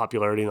 It's gotten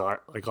popularity in the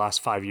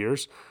last 5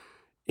 years.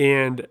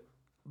 And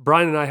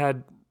Brian and I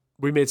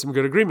we made some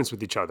good agreements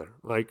with each other.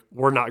 Like,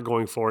 we're not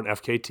going for an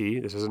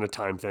FKT. This isn't a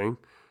time thing.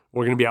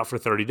 We're going to be out for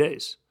 30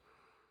 days.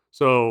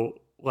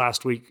 So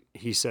last week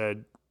he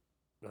said,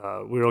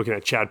 we were looking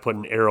at Chad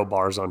putting aero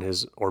bars on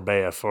his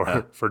Orbea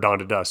for Dawn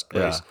to Dusk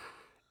race. Yeah.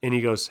 And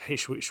he goes, hey,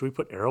 should we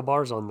put aero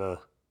bars on the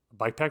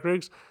bike pack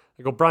rigs?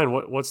 I go, Brian,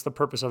 what's the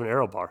purpose of an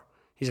aero bar?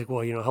 He's like,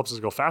 well, it helps us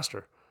go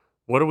faster.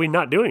 What are we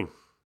not doing?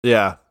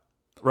 Yeah.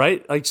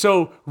 Right? Like,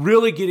 so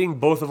really getting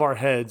both of our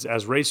heads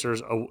as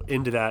racers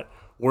into that,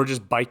 we're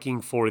just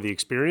biking for the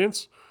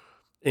experience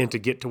and to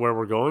get to where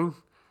we're going.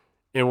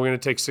 And we're going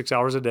to take 6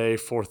 hours a day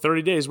for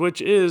 30 days,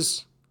 which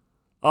is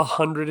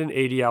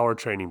 180-hour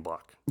training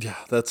block. Yeah,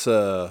 that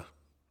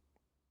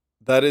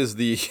is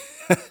the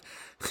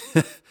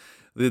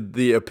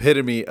the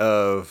epitome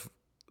of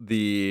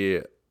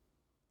the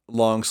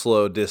long,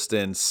 slow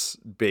distance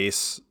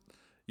base.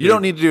 You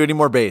don't need to do any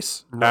more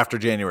base after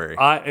January.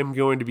 I am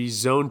going to be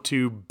zone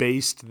 2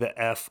 based the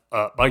F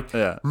up.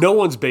 No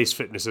one's base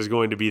fitness is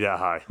going to be that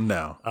high.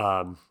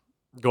 No.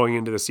 Going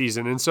into the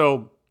season. And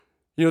so,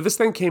 this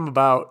thing came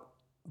about.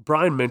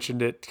 Brian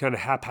mentioned it kind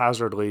of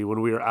haphazardly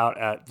when we were out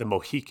at the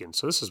Mohican.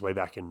 So this is way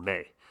back in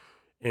May.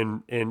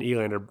 And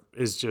Elander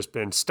has just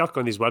been stuck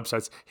on these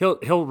websites.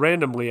 He'll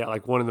randomly at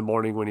like 1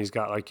 a.m. when he's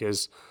got like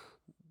his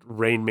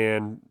Rain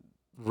Man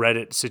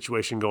Reddit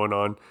situation going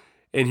on,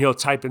 and he'll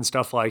type in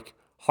stuff like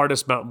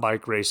hardest mountain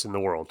bike race in the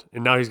world.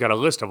 And now he's got a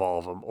list of all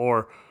of them,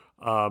 or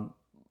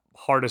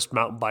hardest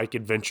mountain bike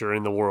adventure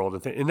in the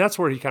world. And that's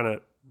where he kind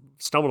of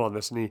stumbled on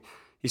this. And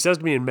he says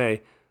to me in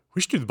May,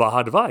 we should do the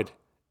Baja Divide.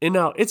 And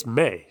now it's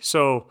May.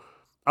 So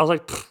I was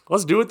like,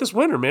 let's do it this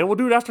winter, man. We'll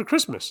do it after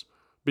Christmas,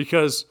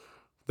 because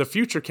the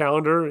future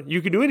calendar,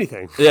 you can do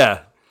anything.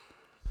 Yeah.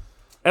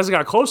 As it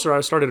got closer,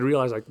 I started to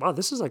realize, like, wow,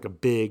 this is like a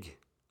big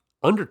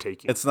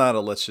undertaking. It's not a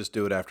let's just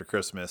do it after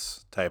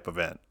Christmas type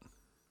event.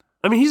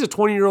 I mean, he's a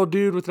 20-year-old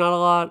dude with not a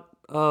lot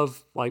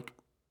of,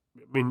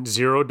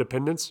 zero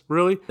dependence,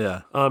 really.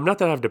 Yeah. Not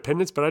that I have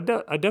dependence, but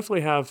I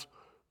definitely have,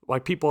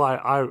 like, people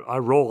I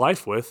roll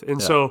life with.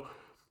 And so,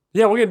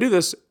 we're going to do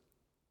this.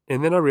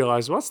 And then I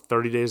realized, well, it's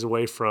 30 days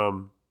away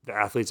from the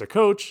athletes I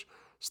coach.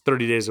 It's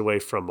 30 days away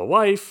from my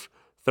wife.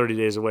 30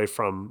 days away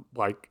from,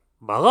 like,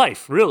 my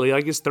life, really.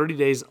 Like, it's 30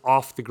 days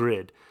off the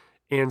grid.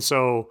 And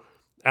so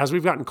as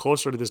we've gotten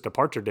closer to this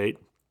departure date,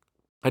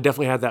 I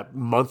definitely had that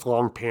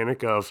month-long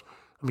panic of,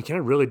 can I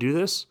really do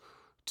this?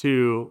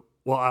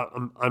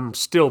 I'm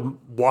still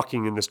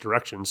walking in this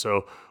direction.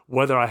 So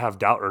whether I have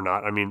doubt or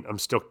not, I'm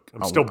still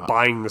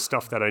buying the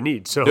stuff that I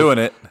need. So doing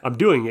it. I'm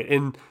doing it.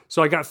 And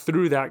so I got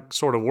through that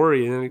sort of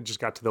worry, and then it just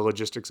got to the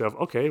logistics of,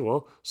 okay,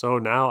 well, so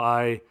now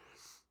I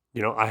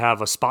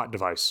have a spot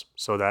device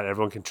so that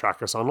everyone can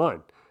track us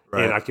online.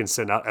 Right. And I can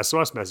send out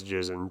SOS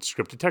messages and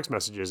scripted text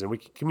messages, and we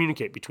can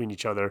communicate between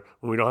each other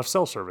when we don't have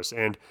cell service.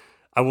 And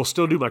I will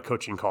still do my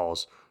coaching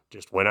calls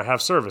just when I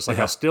have service. Like,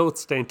 I still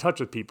stay in touch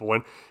with people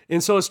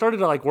and so it started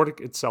to like work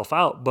itself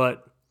out,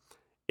 but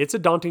it's a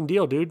daunting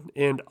deal, dude.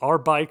 And our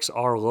bikes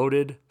are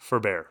loaded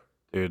for bear.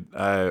 Dude,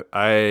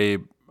 I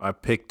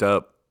picked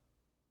up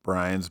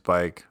Brian's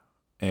bike,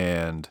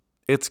 and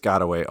it's got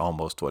to weigh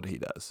almost what he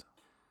does.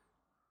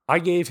 I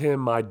gave him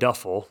my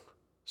duffel.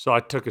 So I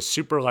took a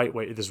super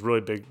lightweight, this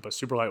really big, but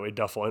super lightweight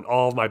duffel, and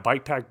all of my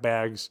bike pack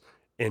bags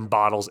and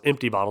bottles,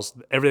 empty bottles,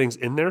 everything's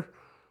in there,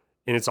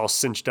 and it's all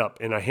cinched up.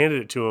 And I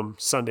handed it to him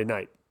Sunday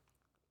night,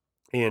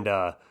 and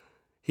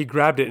he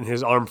grabbed it and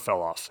his arm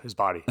fell off his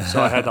body.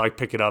 So I had to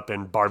pick it up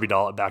and Barbie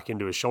doll it back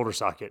into his shoulder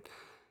socket.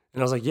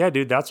 And I was like, yeah,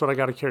 dude, that's what I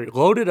got to carry.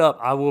 Loaded up,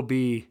 I will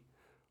be,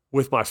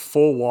 with my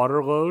full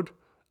water load,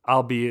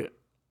 I'll be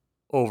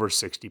over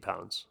 60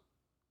 pounds.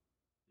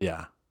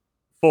 Yeah.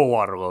 Full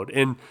water load.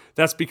 And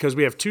that's because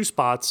we have 2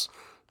 spots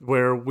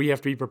where we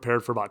have to be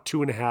prepared for about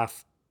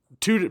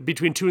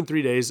between 2 and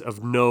 3 days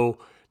of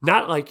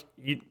not like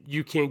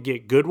you can't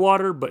get good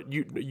water, but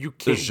you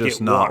can't It's just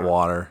get not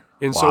water.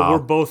 And so we're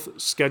both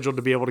scheduled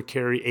to be able to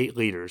carry 8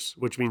 liters,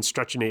 which means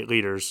stretching 8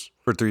 liters.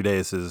 For 3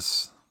 days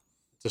is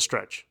a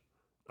stretch.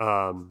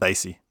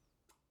 Dicey.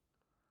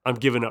 I'm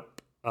giving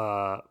up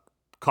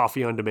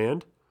coffee on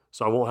demand.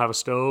 So I won't have a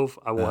stove.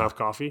 I won't have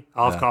coffee.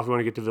 I'll have coffee when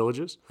I get to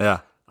Villages. Yeah.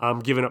 I'm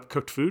giving up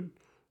cooked food.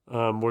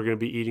 We're going to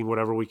be eating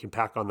whatever we can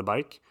pack on the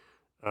bike.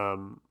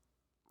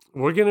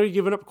 We're going to be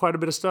giving up quite a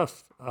bit of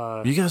stuff.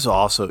 You guys will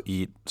also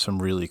eat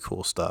some really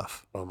cool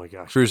stuff. Oh my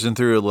gosh. Cruising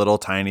through a little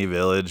tiny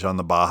village on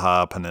the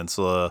Baja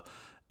Peninsula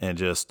and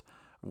just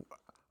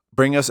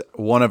bring us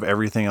one of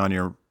everything on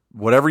your,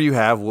 whatever you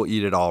have, we'll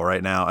eat it all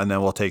right now. And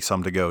then we'll take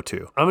some to go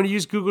too. I'm going to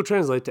use Google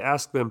Translate to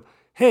ask them,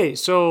 hey,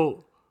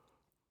 so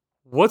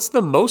what's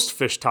the most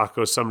fish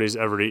tacos somebody's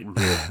ever eaten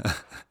here?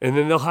 And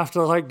then they'll have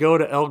to like go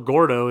to El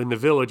Gordo in the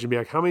village and be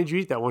like, how many did you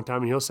eat that one time?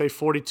 And he'll say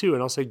 42.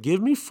 And I'll say,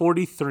 give me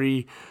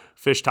 43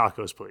 fish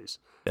tacos, please.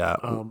 Yeah.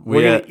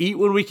 We're going to eat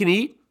when we can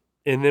eat.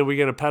 And then we're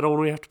going to pedal when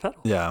we have to pedal.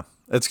 Yeah.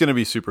 It's going to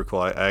be super cool.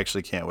 I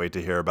actually can't wait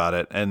to hear about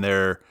it. And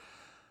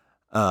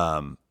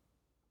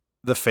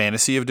the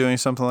fantasy of doing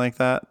something like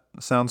that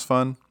sounds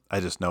fun.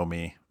 I just know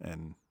me,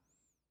 and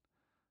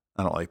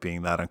I don't like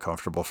being that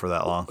uncomfortable for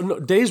that long. No,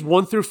 days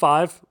 1 through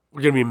 5,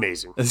 we're going to be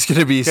amazing. It's going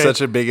to be such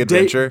a big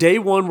adventure. Day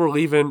 1, we're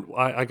leaving.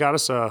 I got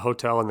us a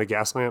hotel in the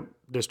Gaslamp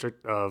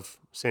district of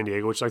San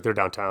Diego, which is like their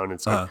downtown.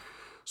 It's like,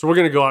 so we're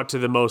going to go out to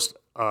the most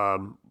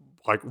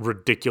like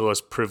ridiculous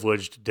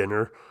privileged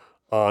dinner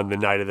on the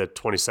night of the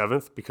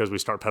 27th because we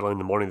start pedaling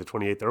the morning of the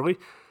 28th early.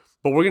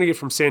 But we're going to get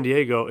from San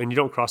Diego, and you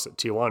don't cross at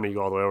Tijuana. You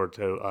go all the way over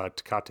to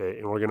Tecate,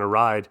 and we're going to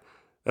ride.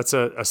 That's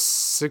a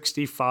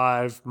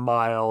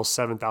 65-mile,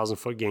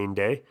 7,000-foot gain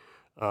day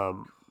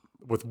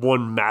with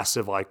one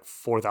massive, like,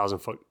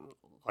 4,000-foot,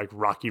 like,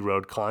 rocky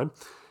road climb.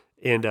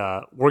 And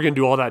we're going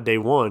to do all that day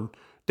 1.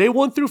 Day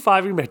 1 through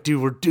 5, you're going to be like,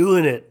 dude, we're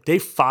doing it. Day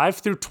 5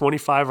 through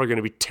 25 are going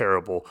to be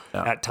terrible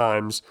at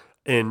times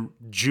and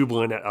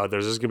jubilant at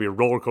others. This is going to be a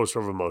roller coaster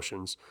of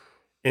emotions.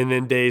 And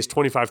then days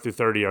 25 through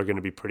 30 are going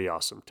to be pretty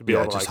awesome to be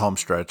able to just home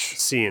stretch,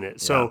 seeing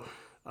it. So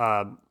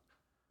we're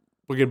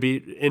going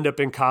to end up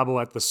in Cabo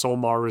at the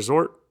Solmar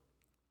Resort,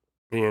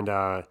 and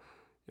I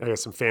got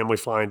some family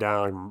flying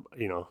down.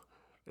 You know,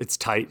 it's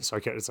tight, so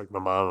it's like my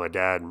mom, my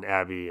dad, and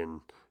Abby,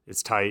 and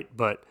it's tight.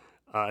 But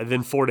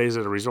then 4 days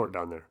at a resort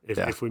down there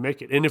if we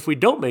make it, and if we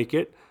don't make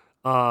it,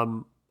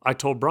 I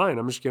told Brian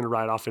I'm just going to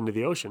ride off into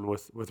the ocean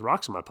with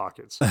rocks in my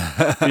pockets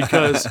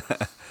because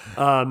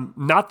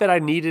not that I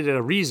needed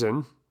a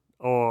reason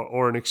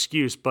or an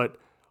excuse, but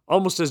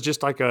almost as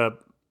just like an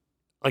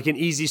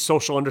easy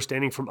social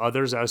understanding from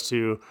others as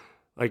to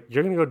like,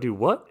 you're going to go do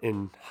what?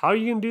 And how are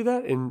you going to do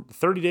that in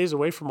 30 days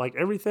away from like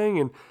everything?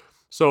 And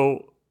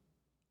so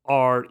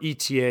our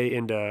ETA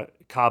into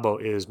Cabo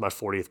is my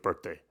 40th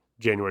birthday,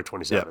 January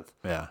 27th.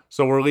 Yeah.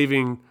 So we're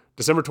leaving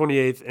December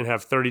 28th and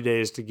have 30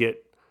 days to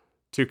get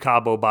to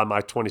Cabo by my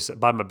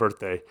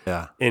birthday.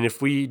 Yeah. And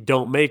if we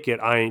don't make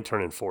it, I ain't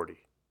turning 40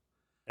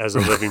 as a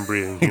living,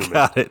 breathing human.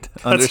 Got it.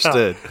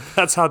 Understood.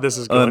 That's how this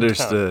is going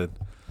Understood.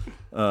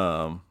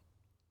 Down.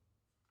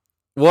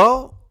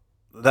 Well,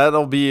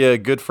 that'll be a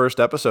good first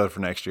episode for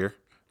next year.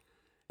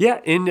 Yeah.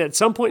 And at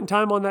some point in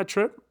time on that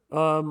trip,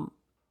 I'm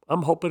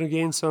hoping to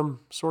gain some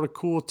sort of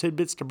cool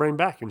tidbits to bring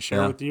back and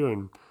share with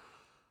you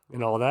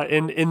and all that.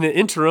 And in the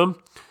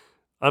interim,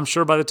 I'm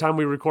sure by the time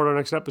we record our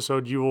next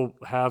episode, you will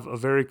have a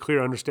very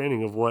clear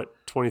understanding of what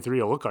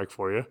 23 will look like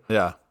for you.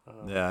 Yeah.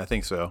 Yeah, I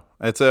think so.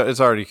 It's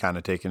already kind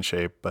of taken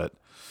shape, but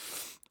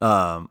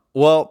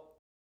well,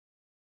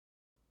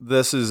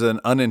 this is an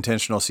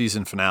unintentional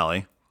season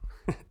finale.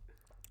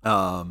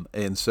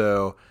 And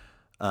so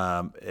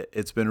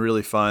it's been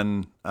really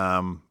fun.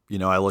 You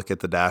know, I look at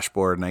the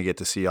dashboard and I get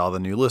to see all the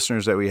new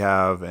listeners that we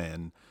have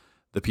and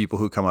the people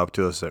who come up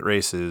to us at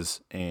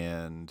races,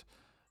 and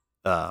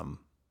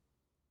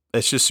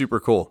it's just super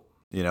cool.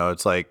 You know,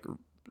 it's like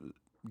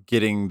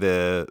getting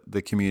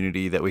the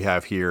community that we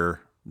have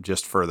here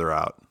just further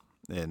out.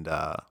 And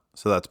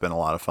so that's been a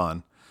lot of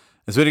fun.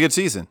 It's been a good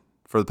season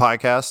for the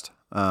podcast.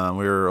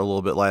 We were a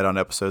little bit light on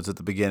episodes at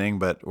the beginning,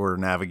 but we're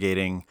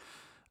navigating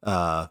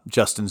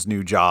Justin's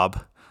new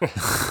job.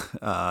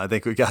 I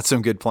think we got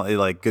some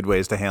good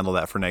ways to handle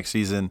that for next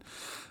season.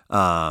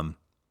 But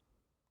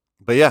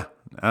yeah,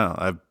 I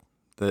don't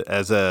know,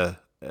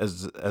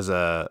 as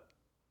a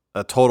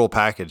total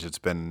package, it's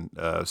been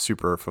a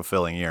super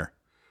fulfilling year.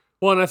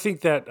 Well, and I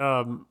think that,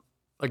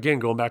 again,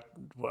 going back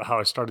to how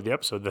I started the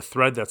episode, the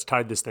thread that's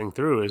tied this thing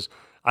through is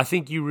I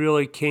think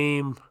you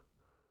came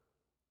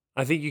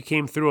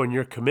through on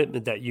your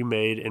commitment that you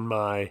made in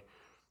my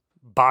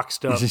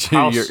boxed up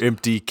house. Your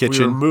empty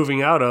kitchen. We were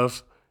moving out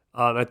of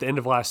at the end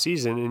of last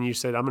season, and you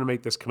said, I'm going to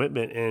make this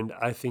commitment. And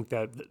I think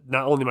that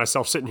not only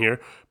myself sitting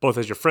here, both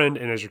as your friend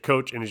and as your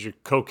coach and as your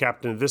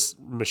co-captain of this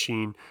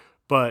machine,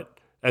 but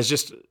as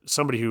just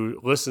somebody who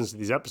listens to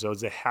these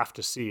episodes, they have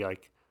to see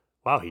like,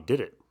 wow, he did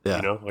it. Yeah.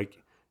 You know, like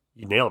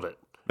you nailed it.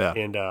 Yeah.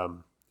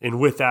 And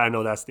with that, I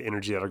know that's the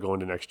energy that'll go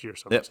into next year.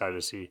 So I'm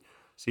excited to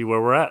see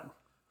where we're at.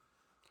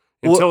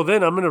 Until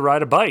then, I'm going to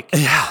ride a bike.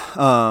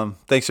 Yeah.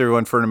 Thanks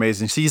everyone for an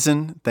amazing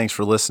season. Thanks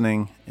for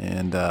listening,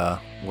 and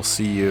we'll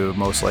see you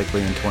most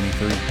likely in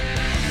 23.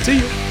 See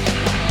you.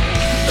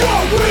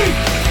 You're weak!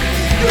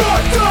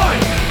 You're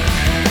done!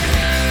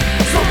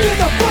 So get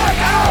the fuck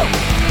out!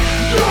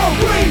 You're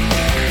weak!